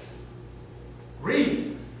anything.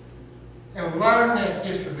 Read and learn that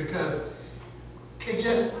history, because it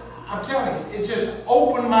just, I'm telling you, it just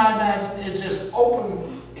opened my imagination. It just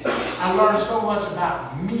opened, I learned so much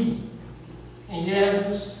about me in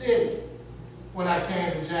Yazoo City when I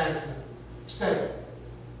came to Jackson State.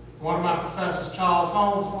 One of my professors, Charles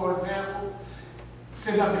Holmes, for example,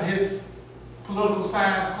 sitting up in his political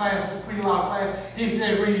science class, his pre-law class, he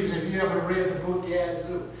said, Reeves, have you ever read the book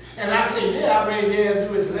Yazoo? And I said, yeah, I read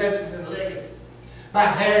Yazoo, His Legends and Legacies by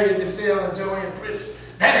Harriet DeSalle and Joanne Pritchard.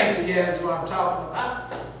 That ain't the Yazoo I'm talking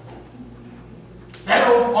about. That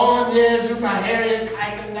old fun Yazoo by Harriet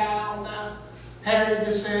Kuykendall now, Harriet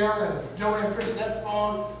DeSalle and Joanne Pritchard, that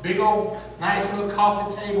fun, big old, nice little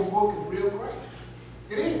coffee table book is real great.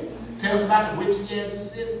 It is. It tells about the witch of Yazoo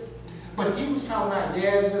City. But he was talking about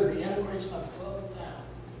Yazoo, the integration of the southern town,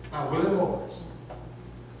 by Willie Morris.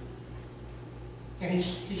 And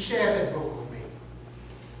he shared that book with me.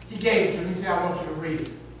 He gave it to me. He said, I want you to read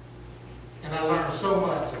it. And I learned so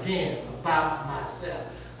much, again, about myself.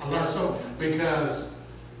 I learned so much because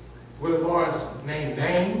Willie Morris named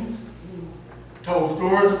names, told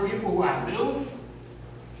stories of people who I knew,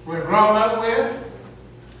 were grown up with,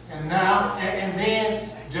 and now, and then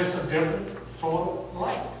just a different sort of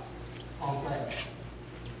life on things.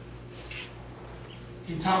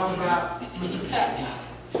 He talked about Mr. Patton,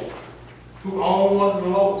 who owned one of the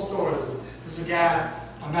local stores. This is a guy,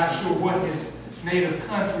 I'm not sure what his native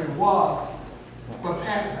country was, but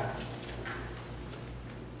Patton.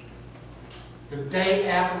 The day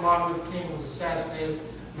after Martin Luther King was assassinated,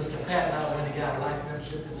 Mr. Patton went and got a life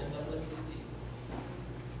membership in NAACP.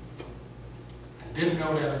 I didn't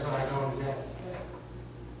know that until I got to Jackson.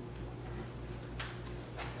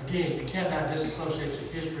 Again, you cannot disassociate your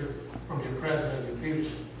history from your present and your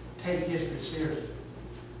future. Take history seriously.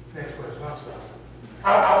 Next question, I'm sorry.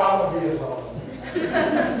 I won't be as long.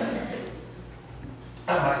 I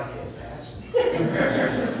might be as passionate.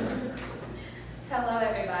 Hello,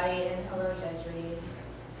 everybody, and hello, Judge Reeves.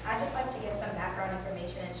 I'd just like to give some background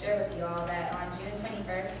information and share with you all that on June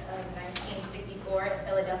 21st of 1964 in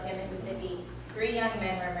Philadelphia, Mississippi, 3 young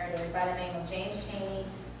men were murdered by the name of James Chaney,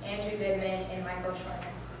 Andrew Goodman, and Michael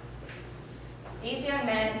Schwerner. These young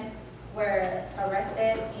men were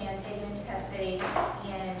arrested and taken into custody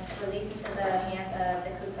and released into the hands of the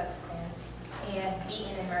Ku Klux Klan and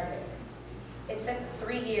beaten and murdered. It took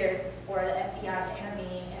 3 years for the FBI to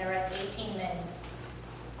intervene and arrest 18 men.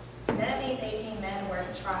 None of these 18 men were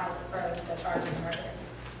tried for the charge of murder.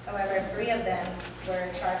 However, 3 of them were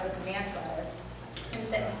charged with manslaughter and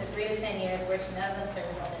sentenced to 3 to 10 years, which none of them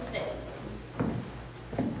served more than 6.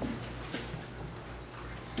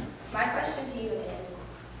 My question to you is,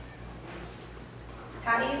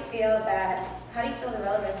 how do you feel the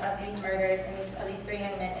relevance of these murders and of these 3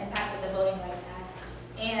 young men impacted the Voting Rights Act?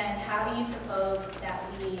 And how do you propose that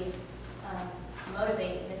we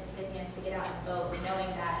motivate Mississippians to get out and vote, knowing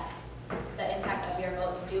that the impact of your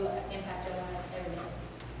votes do impact your lives every day?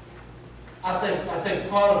 I think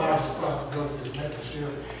part of our responsibility is making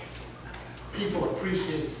sure people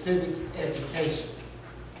appreciate civics education.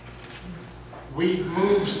 We've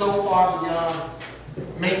moved so far beyond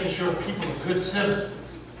making sure people are good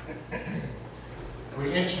citizens. We're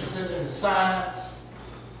interested in the science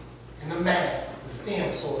and the math, the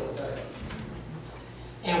STEM sort of things.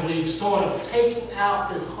 And we've sort of taken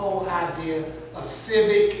out this whole idea of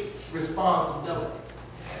civic responsibility.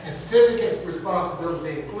 And civic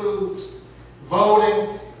responsibility includes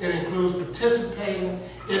voting, it includes participating,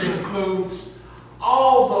 it includes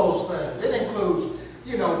all those things. It includes,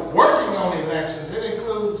 working on elections. It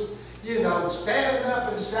includes, standing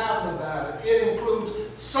up and shouting about it. It includes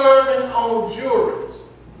serving on juries.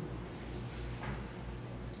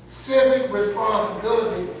 Civic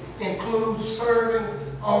responsibility includes serving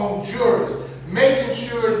on juries, making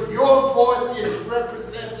sure your voice is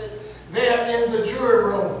represented there in the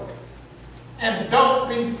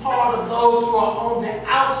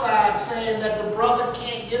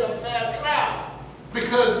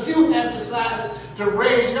because you have decided to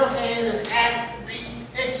raise your hand and ask to be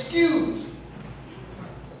excused.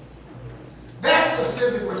 That's what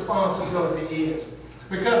civic responsibility is.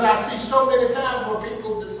 Because I see so many times where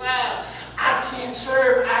people decide, I can't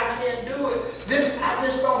serve, I can't do it. I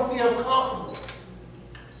just don't feel comfortable.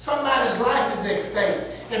 Somebody's life is at stake,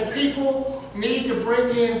 and people need to bring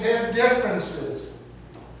in their differences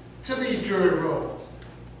to these jury rooms.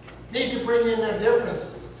 Need to bring in their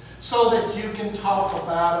differences so that you can talk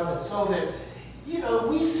about them, and so that,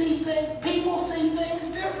 we see things, people see things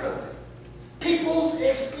differently. People's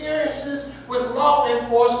experiences with law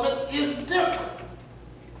enforcement is different.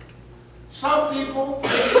 Some people,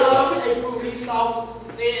 because a police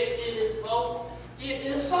officer said it is so, it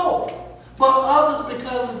is so. But others,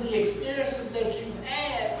 because of the experiences that you've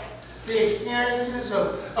had, the experiences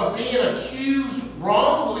of being accused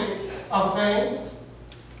wrongly of things,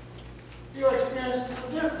 your experiences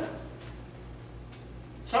are different.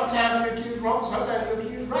 Sometimes you're accused wrong, sometimes you're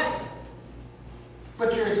accused right.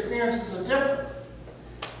 But your experiences are different.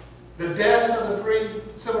 The deaths of the 3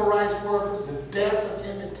 civil rights workers, the death of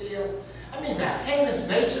Emmett Till, the heinous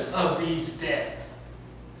nature of these deaths.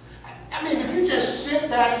 If you just sit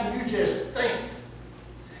back and you just think,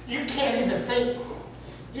 you can't even think,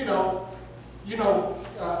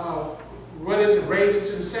 what is it, raise it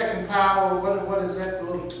to the second power, what is that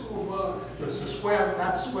little tool, the square,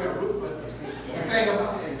 not the square root, but the thing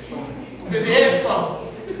about the exponent.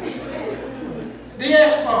 The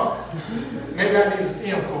exponent. Maybe I need a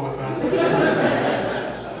STEM course, huh?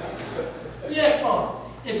 The exponent.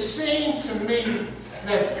 It seemed to me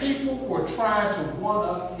that people were trying to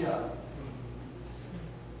one-up the other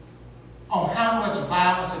on how much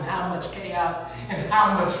violence and how much chaos and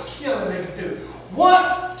how much killing they could do.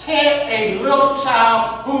 What can a little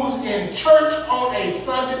child who's in church on a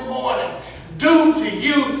Sunday morning do to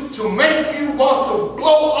you to make you want to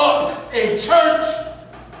blow up a church?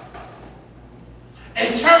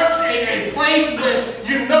 A church, a place where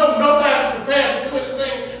nobody's prepared to do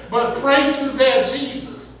anything but pray to their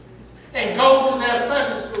Jesus and go to their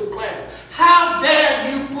Sunday school class. How dare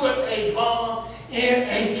you put a bomb in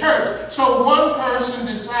a church? So one person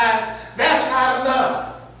decides that's not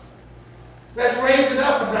enough. Let's raise it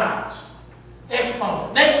up a notch.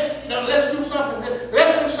 Exponent. Let's do something.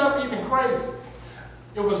 Let's do something even crazy.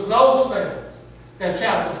 It was those things that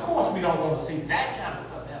challenged. Of course, we don't want to see that kind of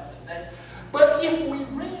stuff happen. But if we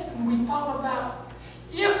read and we thought about,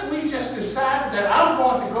 if we just decided that I'm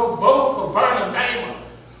going to go vote for Vernon Naaman,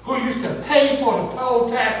 who used to pay for the poll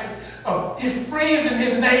taxes of his friends and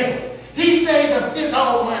his neighbors. He saved up his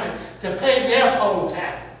own money to pay their poll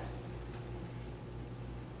taxes.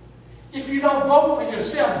 If you don't vote for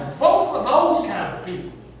yourself, vote for those kind of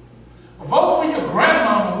people. Vote for your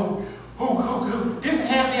grandmama who didn't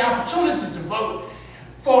have the opportunity to vote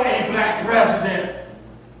for a black president.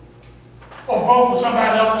 Or vote for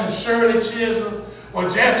somebody else than Shirley Chisholm or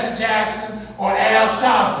Jesse Jackson or Al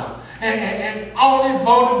Sharpton. And only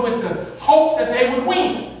voted with the hope that they would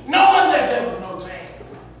win, knowing that there was no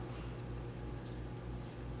chance.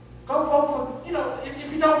 Go vote for,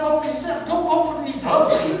 if you don't vote for yourself, go vote for these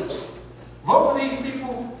other people. Vote for these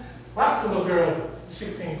people, like the little girl,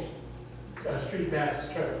 16th Street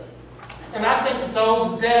Baptist Church. And I think that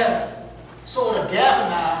those deaths sort of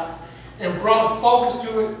galvanized and brought focus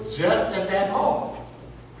to it just at that moment.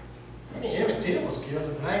 Emmett Till was killed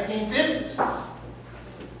in the 1950s.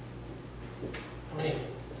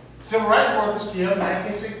 Civil rights workers killed in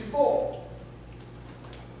 1964.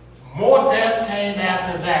 More deaths came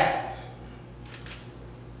after that.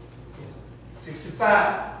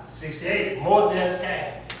 65, 68, more deaths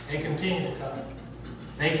came. They continue to come.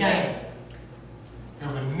 They came. They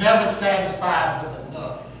were never satisfied with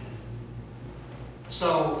enough.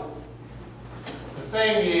 So, the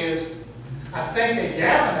thing is, I think they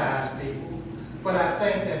galvanize people, but I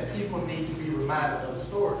think that people need to be reminded of the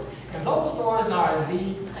story. And those stories are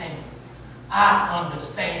indeed painful. I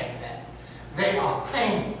understand that. They are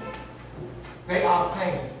painful. They are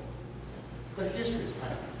painful. But history is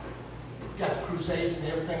painful. You've got the Crusades and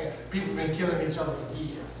everything. People have been killing each other for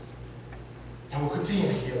years. And will continue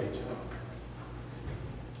to kill each other.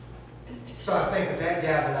 So I think that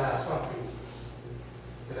galvanized some people.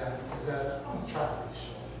 I'm going to try to be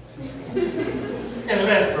short. And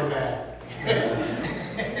less dramatic.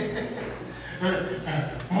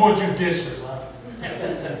 More judicious, huh?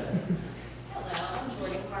 Hello, I'm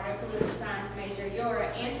Jordan Carter, political science major. Your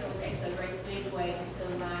answer was actually a great segue into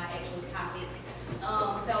my actual topic.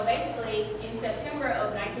 So basically, in September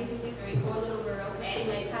of 1963, 4 little girls, Maddie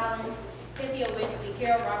Mae Collins, Cynthia Wesley,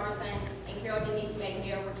 Carol Robertson, and Carol Denise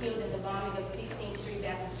McNair were killed in the bombing of the 16th Street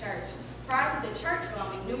Baptist Church. Prior to the church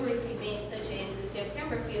bombing, numerous events such as the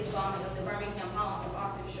September 5th bombing of the Birmingham home of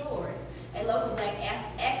Arthur Shores, a local black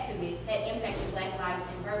activist, had impacted black lives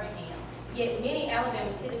in Birmingham. Yet many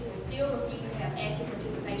Alabama citizens still refuse to have active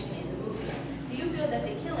participation in the movement. Do you feel that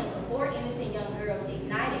the killings of 4 innocent young girls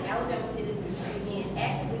ignited Alabama citizens to begin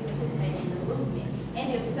actively participating in the movement?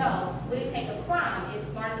 And if so, would it take a crime, as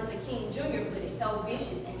Martin Luther King Jr. put it, so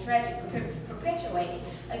vicious and tragic, perpetuated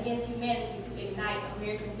against humanity to ignite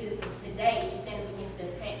American citizens today to stand up against the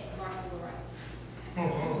attacks of our civil rights?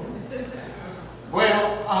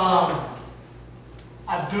 Well,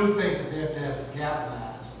 I do think that there's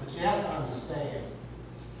galvanized, but you have to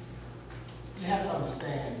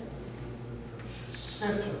understand the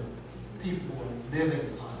system people were living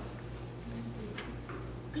under.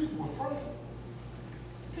 People were afraid.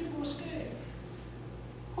 People were scared.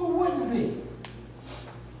 Who wouldn't be?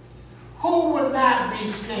 Who would not be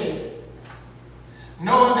scared?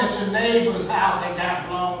 Knowing that your neighbor's house had got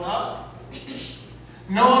blown up,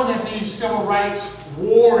 knowing that these civil rights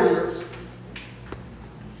warriors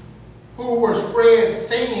who were spread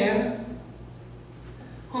thin,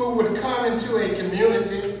 who would come into a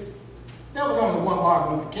community. There was only one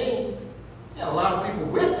Martin Luther King. He had a lot of people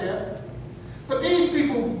with him. But these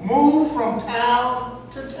people moved from town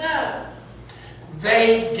to town.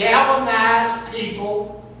 They galvanized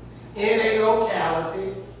people in a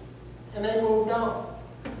locality, and they moved on.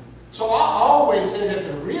 So I always say that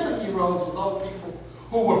the real heroes were those people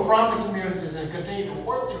who were from the communities and continued to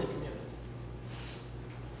work in the community,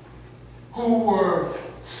 who were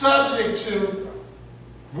subject to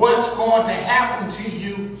what's going to happen to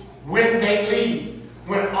you when they leave,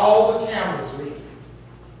 when all the cameras leave.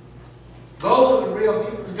 Those are the real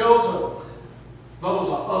heroes. Those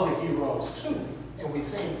are other heroes too, and we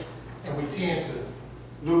tend to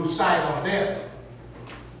lose sight of them.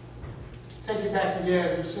 Take you back to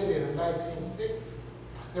Yazoo City in the 1960s.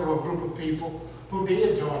 There were a group of people who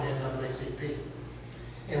did join the NAACP.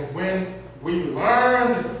 And when we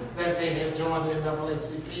learned that they had joined the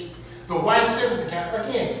NAACP, the White Citizen Council,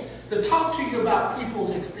 again, to talk to you about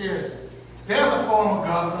people's experiences. There's a former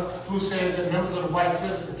governor who says that members of the White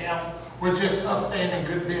Citizen Council were just upstanding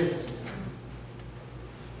good businessmen.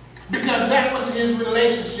 Because that was his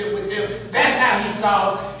relationship with them. That's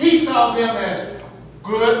how he saw them as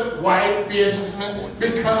good white businessmen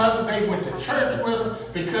because they went to church with him,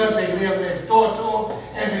 because they lived next door to him,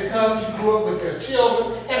 and because he grew up with their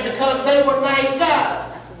children, and because they were nice guys.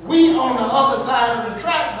 We on the other side of the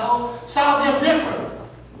track, though, saw them differently.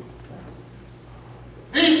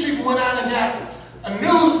 These people went out and got a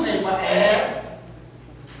newspaper ad,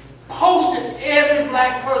 posted every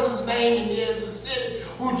black person's name in Yazoo City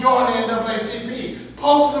who joined the NAACP,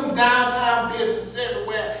 posted them downtown businesses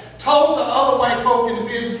everywhere, told the other white folk in the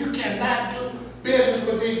business, you cannot do business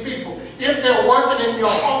with these people. If they're working in your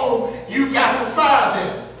home, you got to fire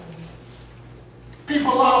them.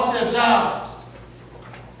 People lost their jobs.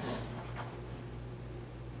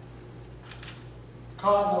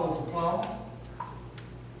 Cardinal's diploma,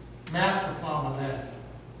 master diploma there.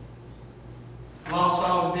 Lost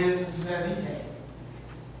all the businesses that he had.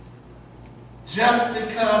 Just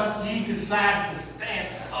because he decided to stand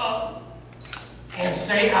up and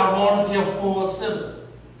say, I want to be a full citizen.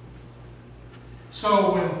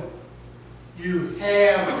 So when you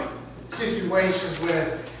have situations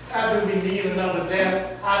where, how do we need another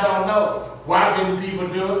death? I don't know. Why didn't people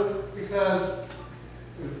do it? Because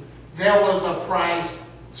there was a price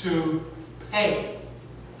to pay.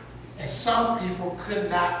 And some people could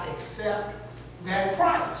not accept that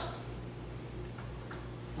price.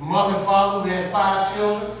 The mother and father who had 5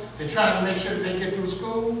 children, they're trying to make sure that they get through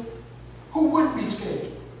school. Who wouldn't be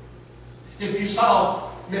scared? If you saw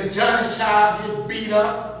Miss Johnny's child get beat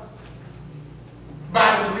up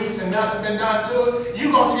by the police and nothing been done to it,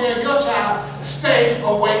 you're going to tell your child, stay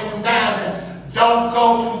away from down there. Don't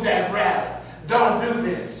go to that rally. Don't do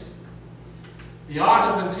this. The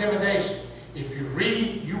Art of Intimidation. If you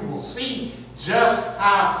read, you will see just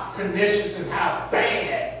how pernicious and how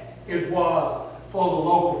bad it was for the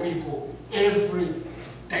local people every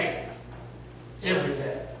day. Every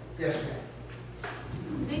day. Yes, ma'am.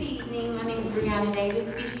 Good evening. My name is Brianna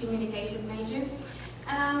Davis, speech communications major.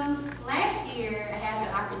 Last year, I had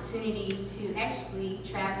the opportunity to actually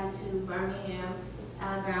travel to Birmingham,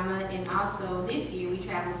 Alabama, and also this year we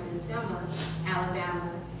traveled to Selma,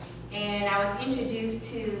 Alabama. And I was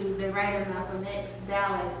introduced to the writer Malcolm X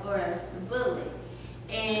ballad, or the bullet.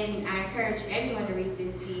 And I encourage everyone to read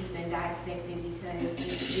this piece and dissect it because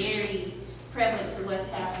it's very prevalent to what's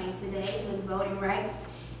happening today with voting rights.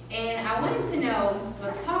 And I wanted to know,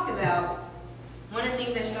 let's talk about one of the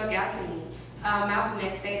things that struck out to me. Malcolm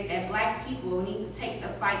X stated that Black people need to take the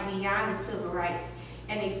fight beyond the civil rights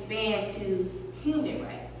and expand to human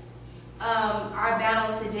rights. Our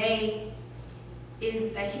battle today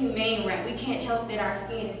is a humane right. We can't help that our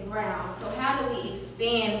skin is brown. So how do we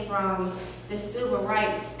expand from the civil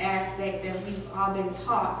rights aspect that we've all been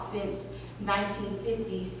taught since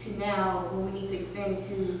 1950s to now, when we need to expand it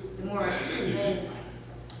to the more humane rights?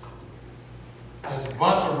 There's a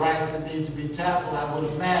bunch of rights that need to be tackled, I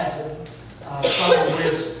would imagine, some of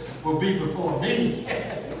which will be before me.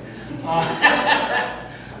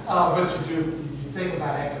 But you think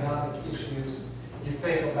about economic issues, you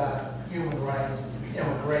think about human rights,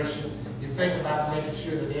 immigration, you think about making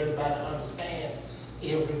sure that everybody understands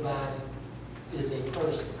everybody is a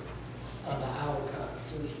person under our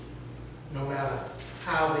Constitution, no matter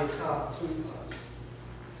how they come to us.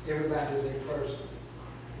 Everybody is a person.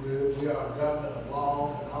 We are a government of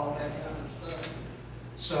laws and all that kind of stuff.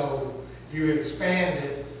 So you expand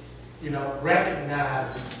it,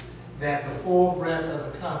 recognizing that the full breadth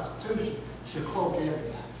of the Constitution should cloak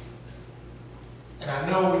everybody. And I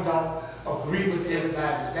know we don't agree with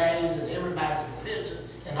everybody's values and everybody's opinion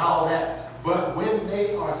and all that, but when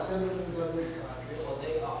they are citizens of this country, or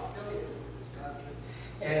they are affiliated with this country,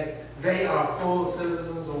 and they are full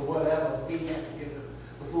citizens or whatever, we have to give them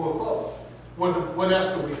the full cloak. What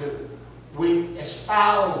else do? We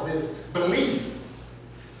espouse this belief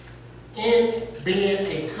in being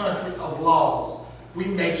a country of laws. We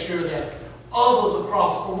make sure that others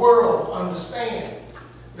across the world understand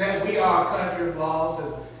that we are a country of laws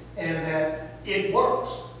and that it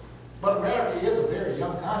works. But America is a very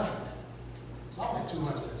young country. It's only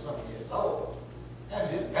 200 and something years old.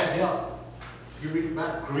 That's young. You read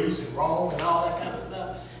about Greece and Rome and all that kind of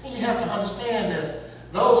stuff, and you have to understand that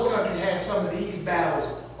those countries had some of these battles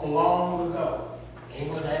long ago.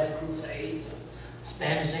 England had the Crusades, and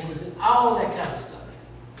Spanish Inquisition, all that kind of stuff.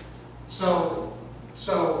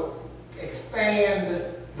 So expand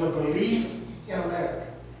the belief in America.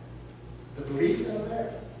 The belief in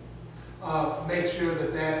America. Make sure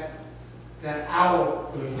that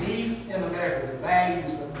our belief in America, the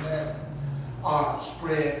values of America, are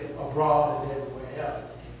spread abroad and everywhere else,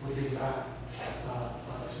 would be my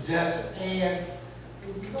suggestion. And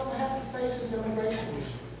we're going to have to face this immigration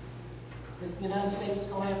issue. The United States is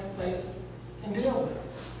going to have to face it and deal with it.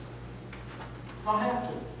 We're going to have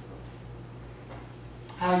to.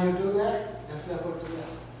 How you do that? That's left up to them.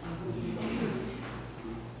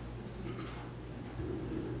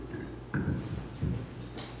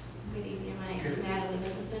 Good evening, my name is Natalie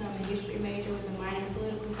Nicholson. I'm a history major with a minor in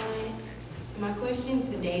political science. And my question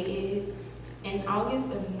today is, in August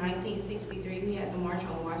of 1963, we had the March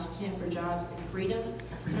on Washington for Jobs and Freedom.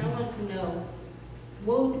 And I wanted to know,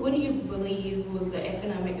 what do you believe was the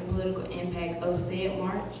economic and political impact of said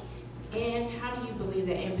march? And how do you believe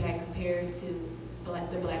that impact compares to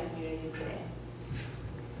the Black community today?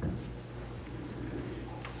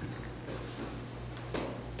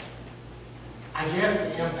 I guess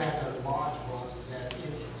the impact of the march was that it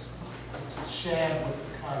shared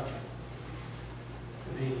with the country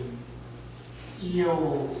the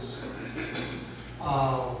ills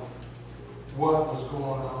of what was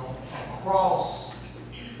going on across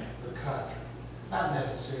the country. Not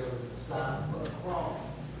necessarily the South, but across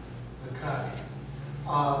the country.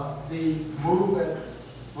 The movement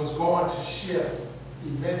was going to shift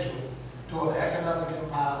eventually toward economic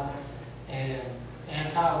empowerment and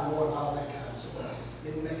anti-war and all that kind of stuff.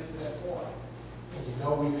 Didn't make it to that point.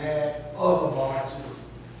 And we've had other marches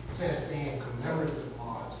since then, commemorative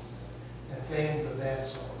marches and things of that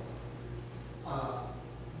sort.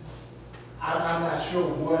 I'm not sure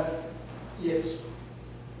what its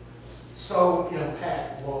sole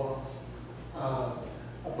impact was,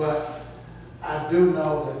 but I do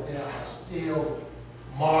know that there are still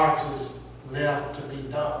marches left to be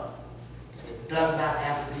done. And it does not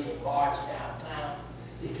have to be a march downtown.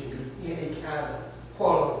 It can be any kind of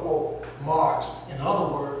quote-unquote march. In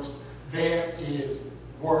other words, there is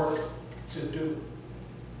work to do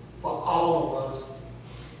for all of us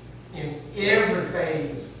in every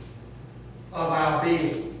phase of our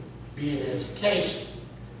being, be it education,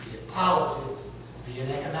 be it politics, be it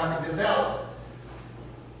economic development,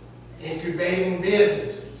 incubating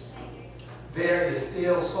businesses. There is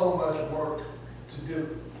still so much work to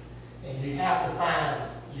do. And you have to find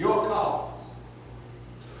your cause.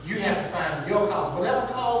 You have to find your cause, whatever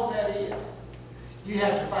cause that is. You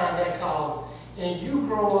have to find that cause. And you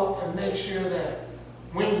grow up and make sure that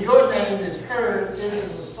when your name is heard, it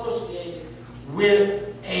is associated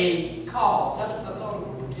with a cause. That's what I told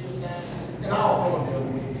them we were getting at. And all going there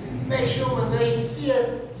with. Make sure when they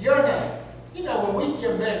hear your name, when we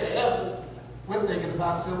give Mega Evans, we're thinking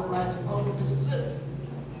about civil rights and voting in Mississippi.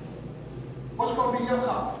 What's going to be your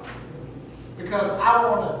call? Because I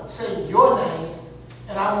want to say your name,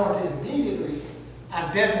 and I want to immediately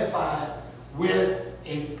identify with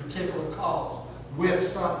a particular cause, with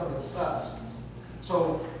something of substance.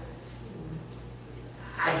 So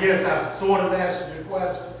I guess I've sort of answered your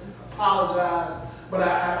question, apologize, but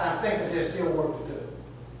I think that there's still work to do.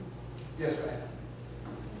 Yes, ma'am.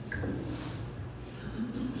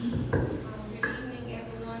 Good evening,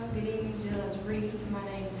 everyone. Good evening, Judge Reeves. My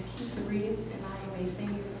name is Kisa Reeves, and I am a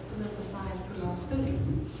senior political science pre-law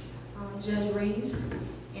student. Judge Reeves,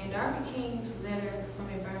 in Dr. King's letter from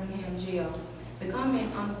a Birmingham jail, the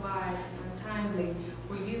comment unadvised and untimely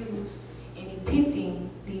were used in depicting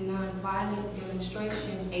the nonviolent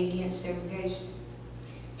demonstration against segregation.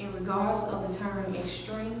 In regards of the term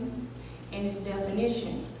extreme and its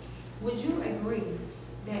definition, would you agree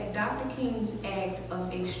that Dr. King's act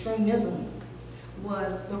of extremism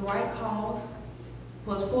was for the right cause,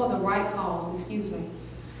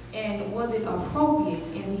 and was it appropriate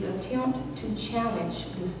in the attempt to challenge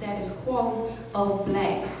the status quo of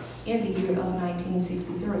blacks in the year of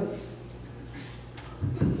 1963?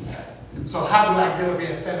 So how do I get up here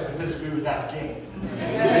and stand up and disagree with Dr. King?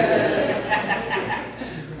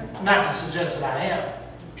 Not to suggest that I am.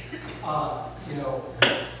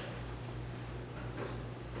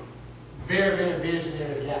 Very, very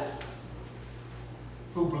visionary guy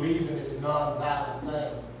who believed in this non-violent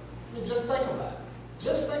thing. I mean, just think about it.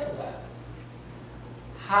 Just think about it.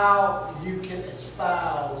 How you can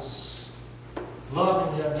espouse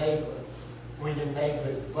loving your neighbor when your neighbor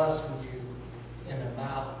is busting you in the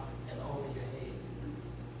mouth and over your head.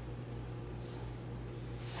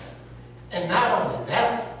 And not only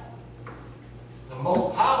that, the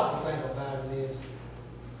most powerful thing about it is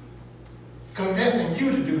convincing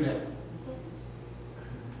you to do that.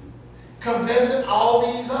 Convincing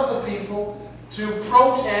all these other people to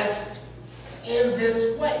protest in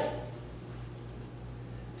this way.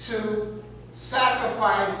 To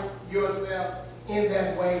sacrifice yourself in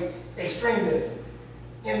that way, extremism,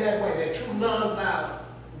 in that way, that true nonviolent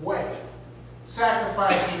way.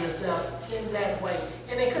 Sacrificing yourself in that way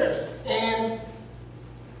and encouraging. And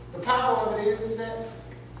the power of it is that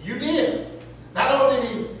you did. Not only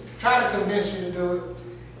did he try to convince you to do it,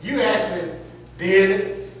 you actually did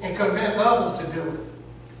it and convinced others to do it.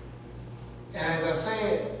 And as I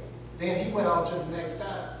said, then he went on to the next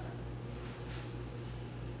time.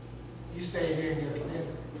 You stayed here in your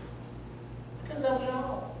community. Because that was your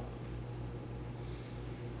home.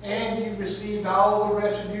 And you received all the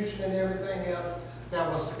retribution and everything else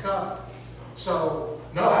that was to come. So,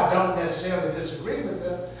 no, I don't necessarily disagree with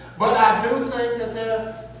them, but I do think that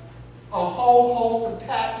there are a whole host of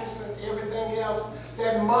tactics and everything else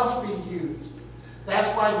that must be used. That's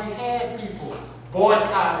why we had people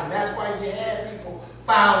boycotting. That's why you had people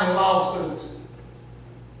filing lawsuits.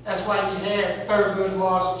 That's why you had Thurgood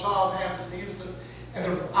Marshall, Charles Hampton Houston,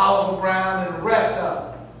 and Oliver Brown, and the rest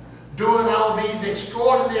of them doing all these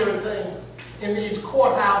extraordinary things in these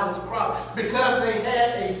courthouses across, because they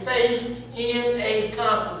had a faith in a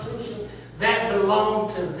constitution that belonged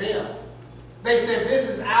to them. They said, this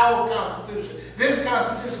is our constitution. This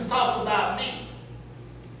constitution talks about me.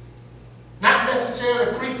 Not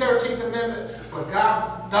necessarily pre-13th Amendment, but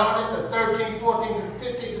God darn it, the 13th, 14th, and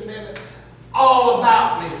 15th Amendment, all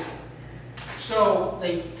about me. So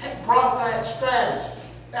they brought that strategy.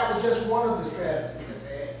 That was just one of the strategies that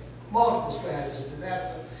they had. Multiple strategies, and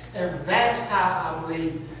that's how I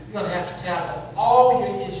believe you're going to have to tackle all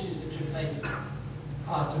your issues that you're facing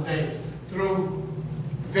today through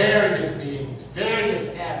various means, various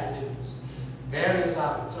avenues, various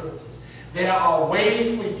opportunities. There are ways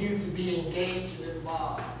for you to be engaged and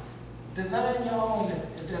involved. Design your own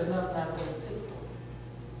if there's nothing out there to fit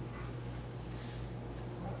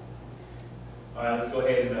for. All right, let's go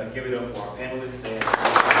ahead and give it up for our panelists.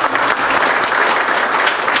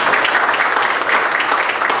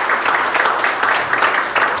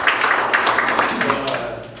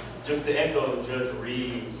 Just to echo Judge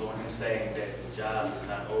Reeves on him saying that the job is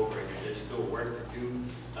not over and there's still work to do,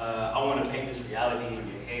 I want to paint this reality in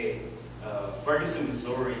your head. Ferguson,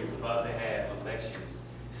 Missouri is about to have elections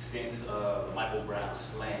since the Michael Brown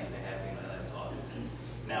slaying that happened last August.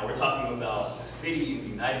 Now, we're talking about a city in the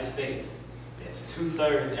United States that's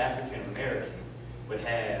 2/3 African American, but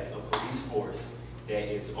has a police force that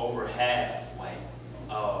is over half white,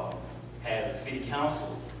 has a city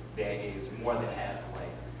council that is more than half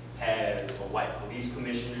white, has a white police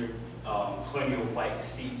commissioner, plenty of white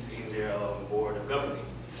seats in their board of government.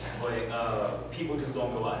 But people just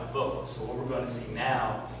don't go out and vote. So what we're going to see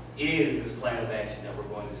now is this plan of action that we're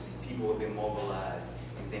going to see. People have been mobilized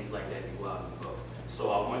and things like that to go out and vote.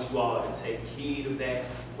 So I want you all to take heed of that.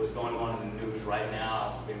 What's going on in the news right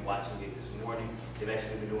now, I've been watching it this morning. They've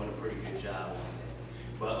actually been doing a pretty good job on that.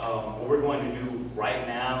 But what we're going to do right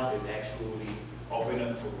now is actually open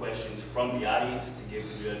up for questions from the audience to give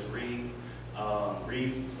to Judge Reeves.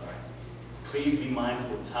 Please be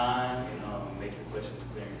mindful of time and make your questions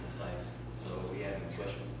clear and concise. So we have any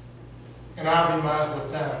questions? And I'll be mindful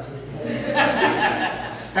of time too.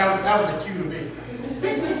 that was a cue to me.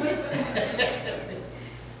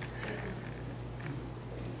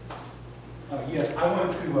 Yes, I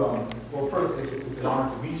wanted to, well, first, it's an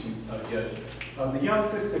honor to meet you, Judge. The young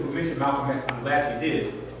sister who mentioned Malcolm X, I'm glad she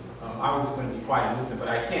did. I was just going to be quiet and listen, but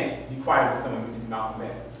I can't be quiet with someone who mentions Malcolm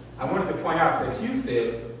X. I wanted to point out that you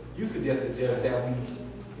suggested, Judge, that we,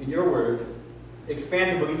 in your words,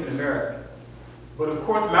 expand the belief in America. But of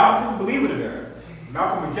course, Malcolm didn't believe in America.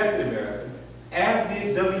 Malcolm rejected America, as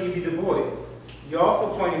did W.E.B. Du Bois. You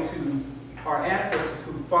also pointed to our ancestors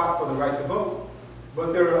who fought for the right to vote.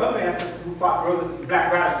 But there are other ancestors who fought for other,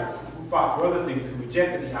 black radicals, who fought for other things, who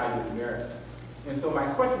rejected the idea of America. And so my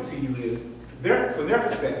question to you is, from their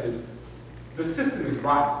perspective, the system is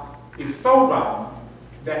rotten. It's so rotten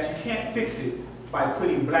that you can't fix it by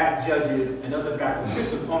putting black judges and other black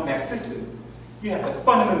officials on that system. You have to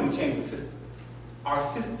fundamentally change the system. Our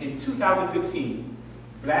system, in 2015,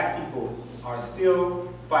 black people are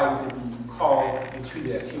still fighting to be called and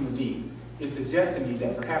treated as human beings. It suggests to me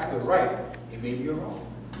that perhaps they're right, and maybe you're wrong.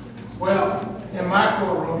 Well, in my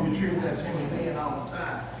courtroom, you treat me as a human being all the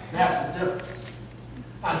time. That's the difference.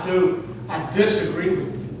 I disagree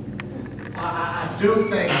with you. I do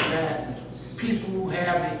think that people who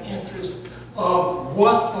have the interest of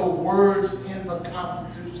what the words in the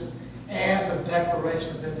Constitution and the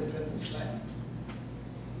Declaration of Independence say.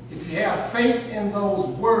 If you have faith in those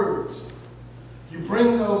words, you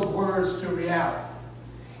bring those words to reality.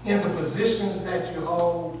 In the positions that you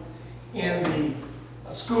hold, in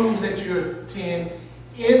the schools that you attend,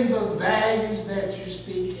 in the values that you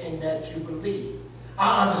speak and that you believe.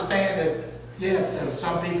 I understand that, yes, there are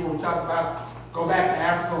some people who talk about go back to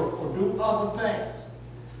Africa or do other things.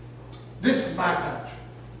 This is my country.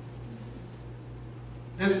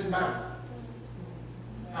 This is mine.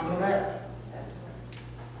 I'm an American.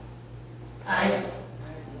 I am.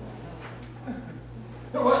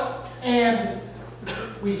 Well, and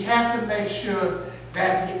we have to make sure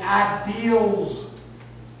that the ideals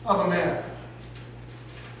of America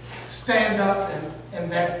stand up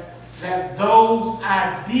and that those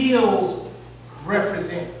ideals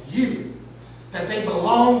represent you, that they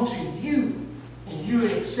belong to you, and you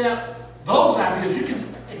accept those ideas. You can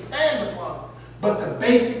expand upon them, but the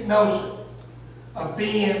basic notion of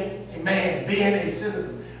being a man, being a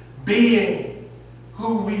citizen, being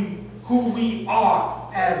who we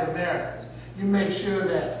are as Americans, you make sure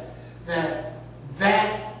that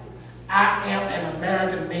I am an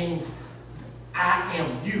American means I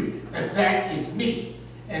am you, that is me,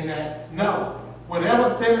 and that no,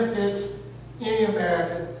 whatever benefits any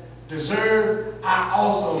American deserve, I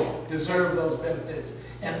also deserve those benefits,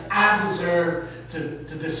 and I deserve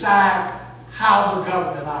to decide how the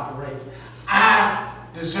government operates. I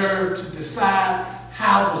deserve to decide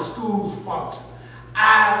how the schools function.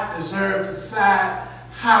 I deserve to decide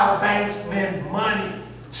how banks lend money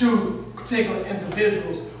to particular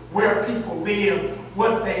individuals, where people live,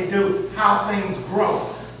 what they do, how things grow.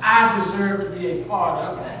 I deserve to be a part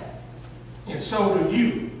of that. And so do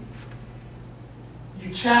you. You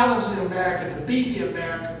challenge the America to be the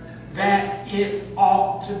American that it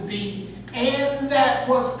ought to be, and that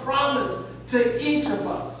was promised to each of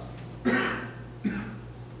us through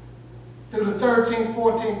the 13th,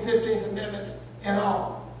 14th, 15th Amendments and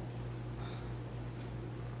all.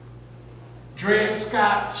 Dred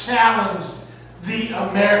Scott challenged the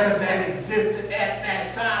America that existed at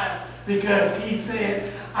that time because he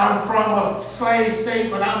said, I'm from a slave state,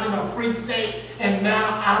 but I'm in a free state, and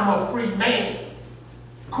now I'm a free man.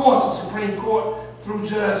 Of course, the Supreme Court, through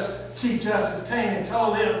Chief Justice Taney,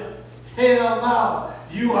 told him, hell no,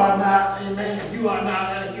 you are not a man, you are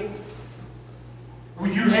not a human. Well,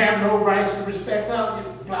 you have no rights to respect others,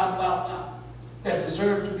 blah, blah, blah, that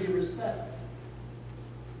deserve to be respected.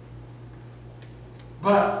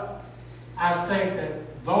 But I think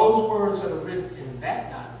that those words that are written in that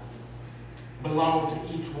document belong to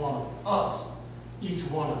each one of us, each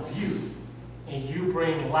one of you, and you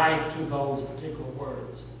bring life to those particular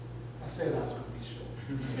words. I said I was going to be short.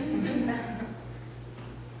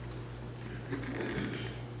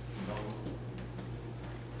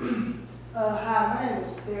 Hi, my name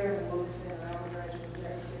is Sarah Wilson. I'm a graduate of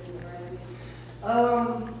Jackson State University.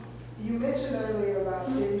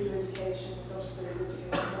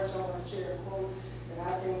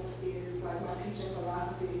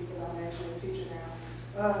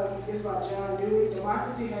 it's like John Dewey,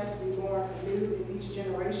 democracy has to be born anew in each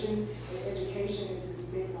generation, and education is its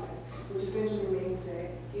midlife, which essentially means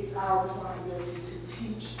that it's our responsibility to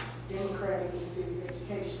teach democratic and civic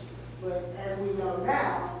education. But as we know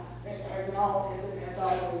now, as it has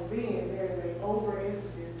always been, there is an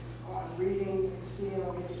overemphasis on reading and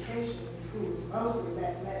STEM education in schools, mostly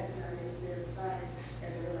mathematics, not necessarily science,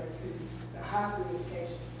 as it relates to the high school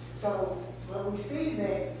education. So, but we see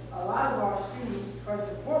that a lot of our students, first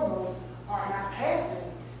and foremost, are not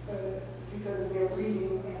passing because of their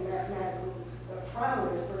reading and mathematical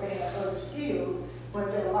prowess, or they have other skills, but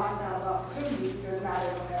they're locked out of opportunity because now they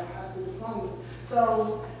don't have high school diplomas.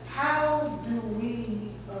 So how do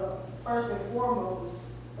we, first and foremost,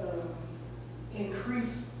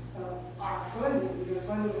 increase our funding, because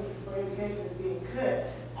funding for education is being cut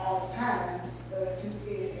all the time,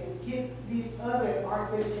 and get these other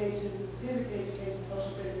arts education, civic education,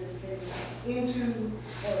 social studies education into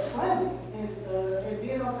funding, and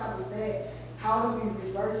then on top of that, how do we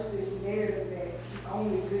reverse this narrative that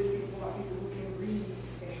only good people are people who can read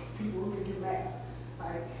and people who can do math?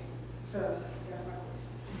 Like, so that's my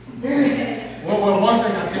question. Well, one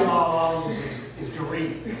thing I tell all audiences is to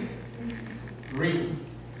read. Read.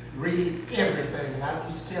 Read everything. And I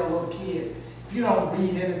used to tell little kids, if you don't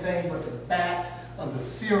read anything but the back of the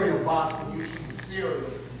cereal box when you're eating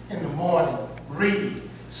cereal in the morning, read.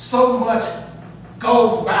 So much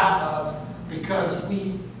goes by us because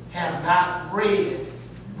we have not read.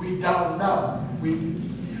 We don't know.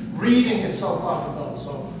 Reading is so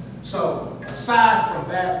fundamental. So aside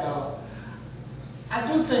from that, though,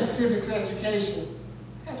 I do think civics education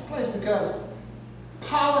has a place because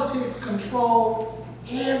politics control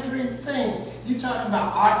everything. You talking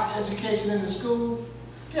about arts education in the school?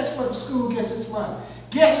 Guess where the school gets its money?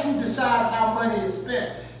 Guess who decides how money is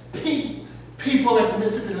spent? People at the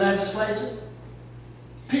Mississippi legislature.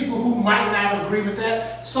 People who might not agree with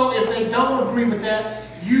that. So if they don't agree with that,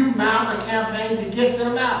 you mount a campaign to get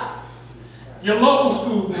them out. Your local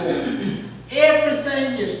school board.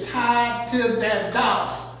 Everything is tied to that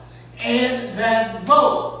dollar and that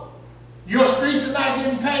vote. Your streets are not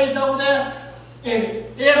getting paved over there in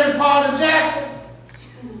every part of Jackson.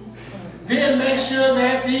 Then make sure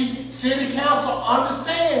that the city council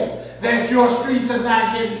understands that your streets are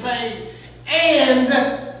not getting paved. And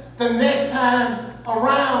the next time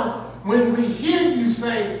around, when we hear you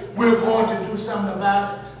say we're going to do something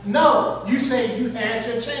about it, no, you say you had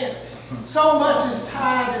your chance. So much is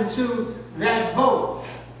tied into that vote.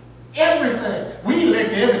 Everything. We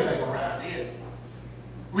elect everything around here.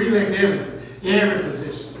 We elect everything, every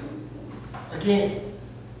position. Again,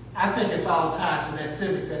 I think it's all tied to that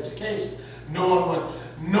civics education. Knowing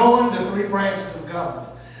the three branches of government,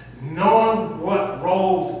 knowing what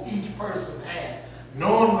roles each person has,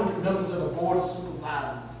 knowing what the members of the board of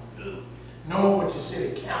supervisors do, knowing what your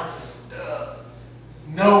city council does,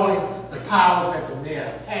 knowing the powers that the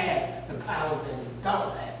mayor has, the powers that he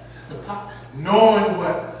don't have, knowing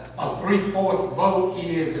what a 3/4 vote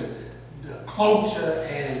is, and the cloture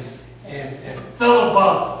and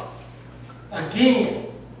filibuster. Again,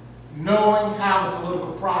 knowing how the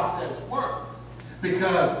political process works.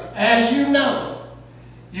 Because as you know,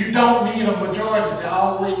 you don't need a majority to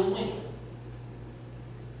always win.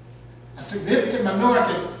 A significant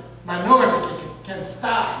minority can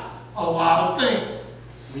stop a lot of things.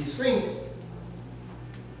 We've seen it.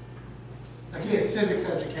 Again, civics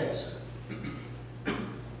education.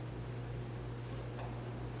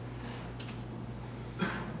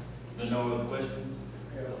 There are no other questions?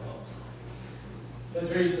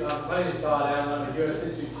 Judge Reeves, my name is Todd Allen. I'm a U.S.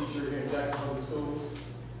 history teacher here in Jackson Public Schools.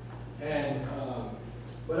 And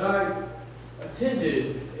when I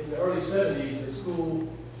attended in the early 70s a school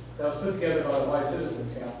that was put together by the White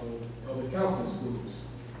Citizens Council called the Council Schools.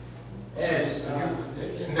 And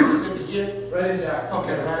in Mississippi here? Right in Jackson.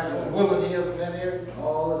 Okay, right in Woodland Hills in that area?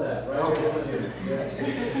 All of that, right Okay. in Woodland Hills.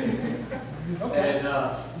 Yeah. Okay. And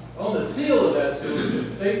on the seal of that school it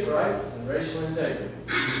said states' rights and racial integrity.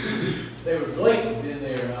 They were blatant in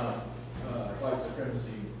their white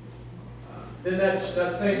supremacy. Then that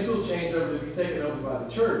same school changed over to be taken over by the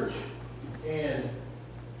church. And,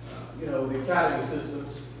 the academy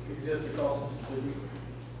systems exist across Mississippi.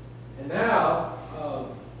 And now,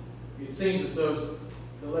 it seems as though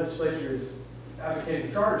the legislature is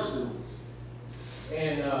advocating charter schools.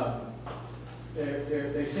 And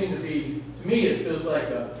they seem to be, to me, it feels like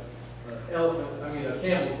a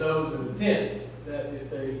camel's nose in the tent, that if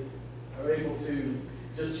they are able to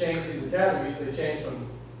just change these academies, they change from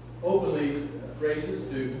openly racist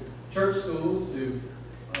to church schools to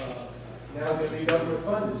now going to be government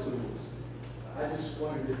funded schools. I just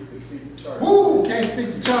wondered if you could speak to charter. Woo, can't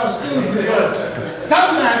speak to charter schools because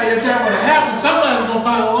somebody, if that would have happened, somebody's going to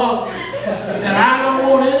file a lawsuit. And I don't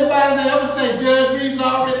want anybody to ever say Judge Reeves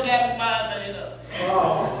already got his mind made up.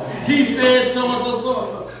 Oh. He said so.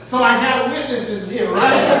 So I got witnesses here,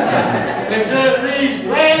 right? And Judge Reeves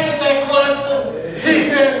raised that question. He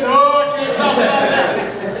said, no, I can't talk about that.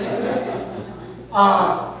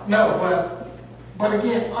 No, but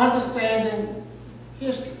again, understanding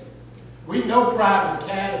history. We know private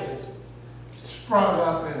academies sprung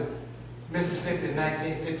up in Mississippi in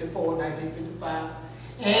 1954, 1955,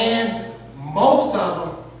 and most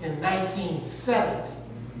of them in 1970.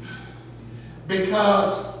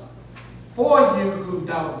 Because for you who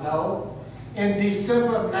don't know, in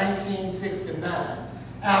December of 1969,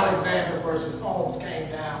 Alexander versus Holmes came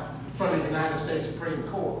down from the United States Supreme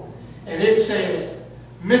Court. And it said,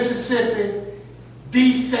 Mississippi,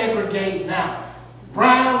 desegregate now.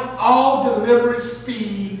 Brown, all deliberate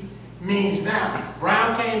speed means now.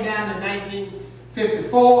 Brown came down in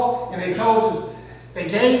 1954, and they told us, they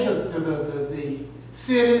gave the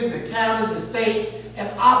cities, the counties, the states an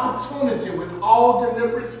opportunity with all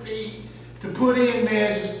deliberate speed to put in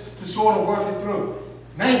measures to sort of work it through.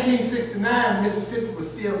 1969, Mississippi was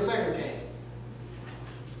still segregated.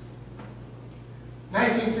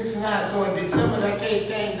 1969, so in December that case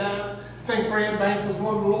came down. I think Fred Banks was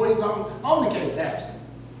one of the lawyers on the case, actually.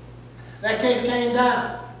 That case came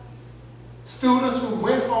down. Students who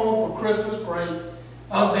went home for Christmas break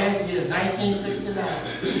of that year,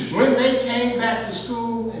 1969, when they came back to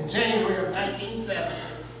school in January of 1970,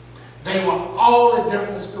 they were all at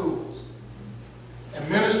different schools.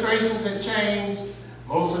 Administrations had changed.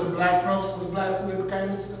 Most of the black principals of black schools became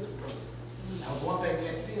assistant principals. That was one thing we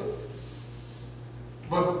had to deal with.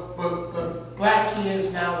 But black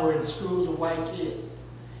kids now were in schools of white kids.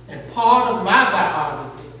 And part of my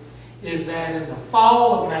biography is that in the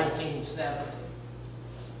fall of 1970,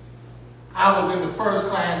 I was in the first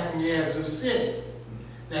class in Yazoo City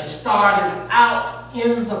that started out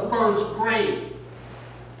in the first grade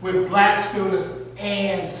with black students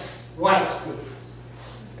and white students.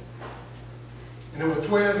 And it was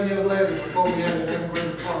 12 years later before we had an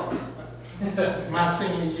integrated program, my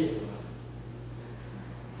senior year.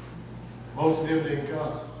 Most of them didn't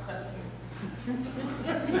come.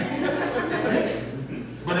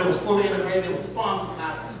 But it was fully integrated, it was sponsored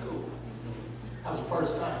by the school. That was the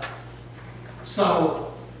first time.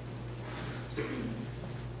 So,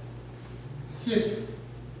 history.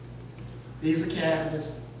 These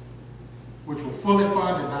academies, which were fully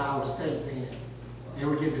funded by our state then, they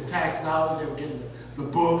were getting the tax dollars, they were getting the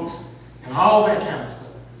books, and all that kind of stuff.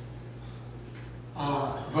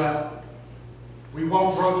 But we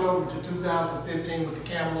won't broach over to 2015 with the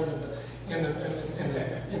camera in the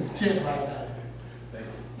tent right now.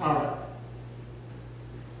 All right.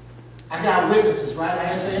 I got witnesses, right?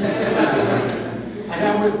 I ain't saying anything. I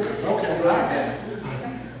got witnesses. Okay, right.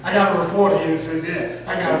 I got a reporter here who says, yeah,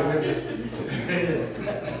 I got a witness.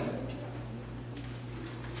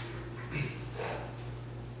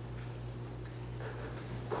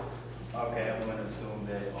 Okay, I'm going to assume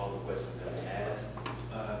that all the questions have been asked.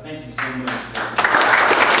 Thank you so much.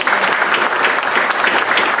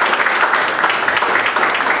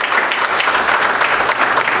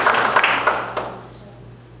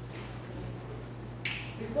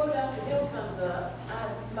 Before Dr. Hill comes up,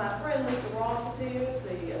 my friend Lisa Ross is here,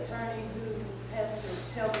 the attorney who has to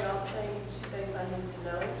tell me all the things that she thinks I need to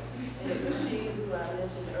know. And it was she who I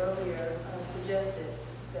mentioned earlier suggested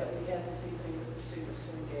that we have this evening with the students to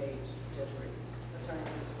engage Judge Reeves, attorney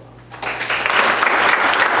Lisa Ross.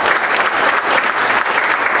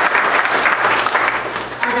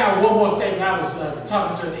 I got one more statement. I was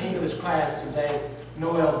talking to an English class today,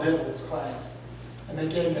 Noel Diddler's class, and they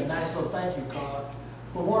gave me a nice little thank you card.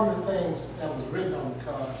 But one of the things that was written on the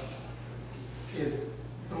card is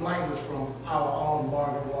some language from our own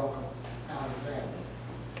Margaret Walker Alexander.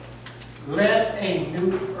 Let a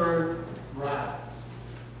new earth rise.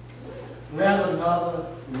 Let another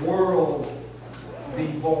world be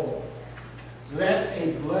born. Let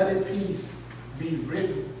a bloody peace be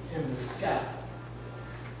written in the sky.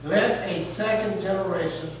 Let a second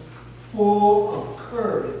generation full of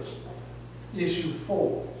courage issue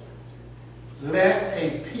forth. Let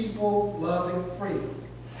a people loving freedom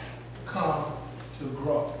come to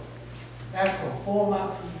growth. That's from For My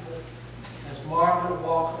People. That's Margaret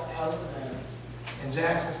Walker Alexander. And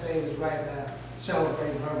Jackson State is right now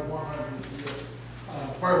celebrating her 100th year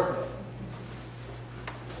birthday.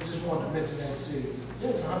 I just wanted to mention that to you. Yeah,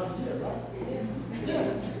 it's 100 years, right? Yes.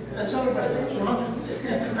 Yeah, that's celebrating her 100th year.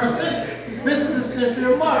 Yeah, her century. This is a century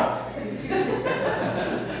of Margaret.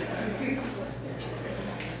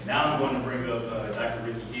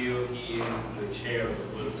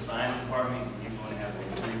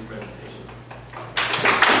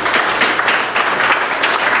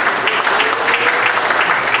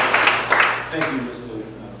 Thank you, Mr.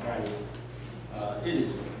 Friday. It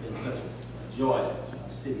has been such a joy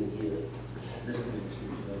sitting here listening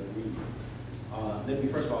to Reeves. Let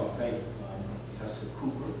me first of all thank Professor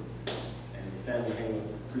Cooper and the Family Home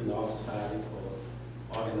Free Law Society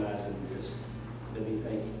for organizing this. Let me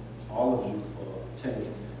thank all of you for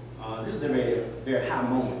attending. This is a very, very high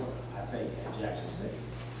moment, I think, at Jackson State.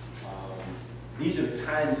 These are the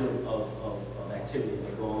kinds of activities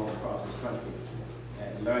that go on across this country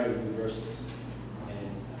at learning universities.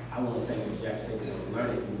 And I want to thank the Jackson State as a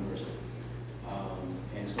learning university.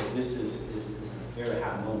 And so this is a very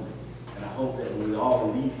high moment. And I hope that when we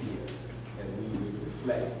all leave here, that we will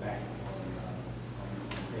reflect back on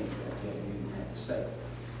things that we had to say.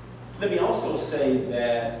 Let me also say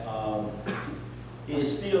that it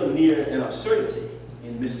is still near an absurdity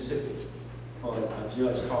in Mississippi for a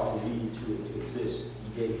judge called Reeves to exist.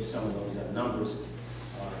 He gave you some of those numbers.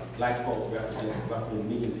 Black folk represent roughly 1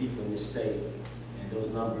 million people in this state, and those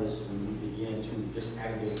numbers, when we begin to just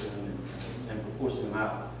aggregate them and proportion them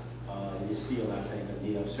out, it is still, I think, a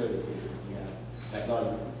near absurdity. Like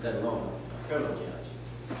God, let alone a federal judge.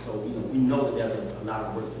 So, we know that there's a lot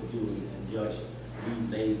of work to do, and Judge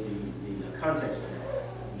Reeves laid the context for that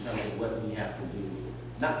in terms of what we have to do,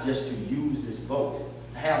 not just to use this vote,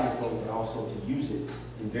 have this vote, but also to use it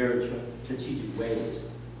in very strategic ways.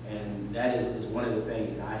 And that is one of the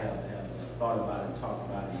things that I have thought about and talked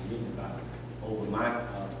about and dreamed about over my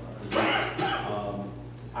career.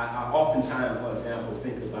 I oftentimes, for example,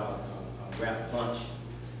 think about Ralph Bunche.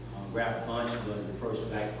 Ralph Bunche was the first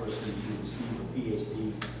black person to receive a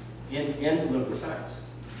PhD in political science.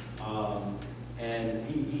 And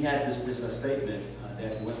he had this statement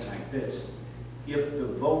that went like this: if the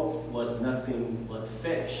vote was nothing but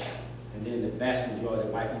fetish, and then the vast majority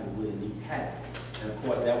of white people would indeed have it. And of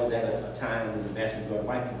course, that was at a time when the vast majority of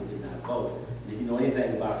white people did not vote. And if you know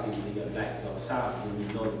anything about the Black Belt South, then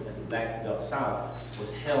you know that the Black Belt South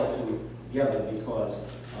was held together because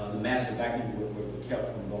the masses of black people were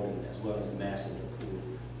kept from voting, as well as the masses of poor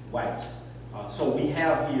whites. So we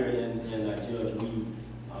have here in Judge Reeves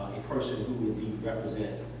a person who indeed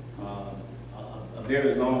represents a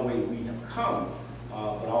very long way we have come,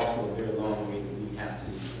 but also a very long way that we have to,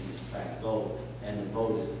 in fact, go. And the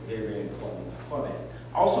vote is very, very important for that.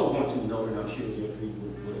 I also want to note, and I'm sure Judge Reeves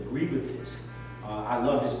would agree with this, I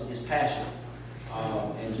love his passion.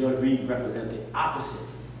 And Judge Reeves represents the opposite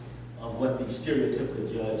of what the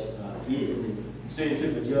stereotypical judge is. The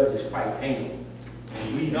stereotypical judge is quite angry.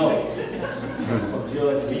 And we know from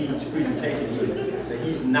Judge Reeves' presentation here that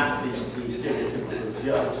he's not the stereotypical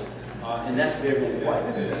judge. And that's very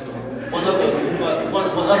important. One other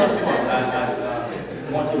point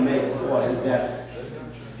I want to make, of course, is that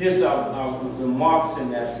his remarks in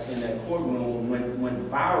that courtroom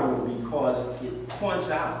went viral because it points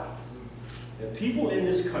out that people in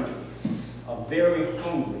this country are very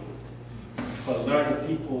hungry for learned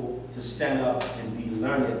people to stand up and be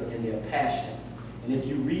learned in their passion. And if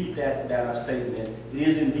you read that statement, it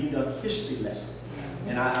is indeed a history lesson.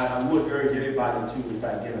 And I would urge everybody to, in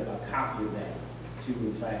fact, get a copy of that, to,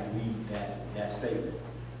 in fact, read that statement.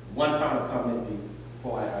 One final comment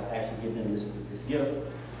before I actually give him this gift.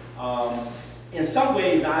 In some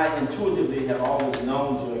ways, I intuitively have always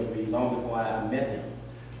known Judge Reeves long before I met him.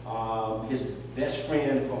 His best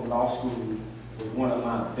friend from law school was one of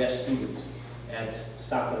my best students at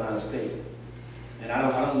South Carolina State. And I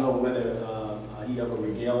don't know whether he ever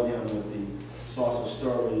regaled him with the source of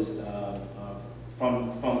stories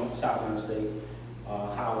from South Carolina State,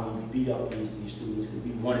 how he beat up these students because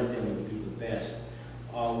we wanted them to be the best.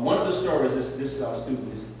 One of the stories, this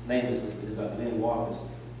student, his name is Glenn Walters,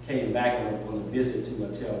 came back on a visit to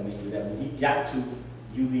tell me that when he got to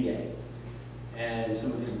UVA, and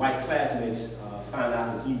some of his white classmates found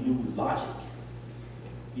out that he knew logic,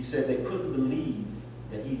 he said they couldn't believe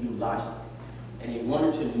that he knew logic. And he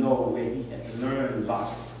wanted to know where he had learned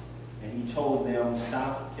logic. And he told them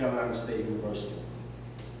South Carolina State University.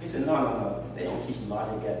 He said, no, they don't teach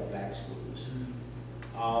logic at black schools.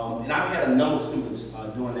 And I've had a number of students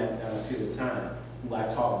during that period of time who I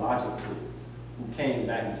taught logic to, who came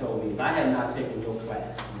back and told me, if I had not taken your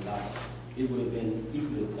class in logic, it would have been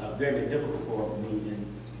equally very difficult for me in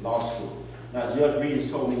law school. Now, Judge Reeves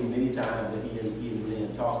told me many times that he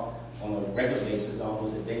didn't talk on a regular basis,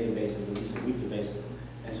 almost a daily basis, at least a weekly basis,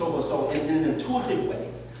 and so forth. So in an intuitive way,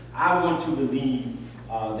 I want to believe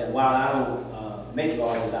that while I don't make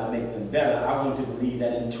laws, I make them better, I want to believe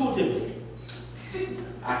that intuitively,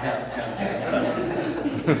 I have touched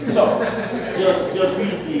it. So, Judge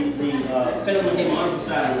Reeves, the Family Home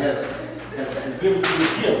Society has given you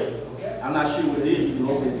a gift I'm not sure what it is, you can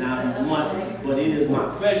open it down if you want, but it is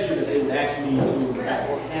my pleasure that they would ask me to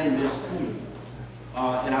hand this to you.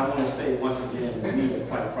 And I want to say once again, we are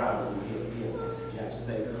quite proud of you here at Jackson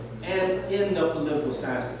State, and in the political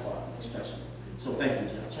science department especially. So thank you,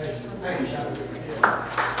 Judge. Thank you. Thank you.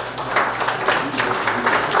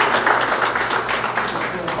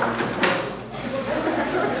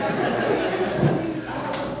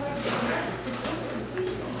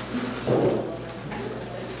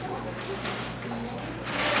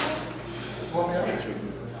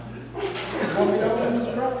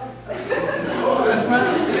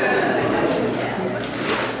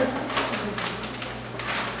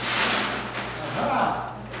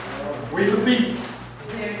 We the people.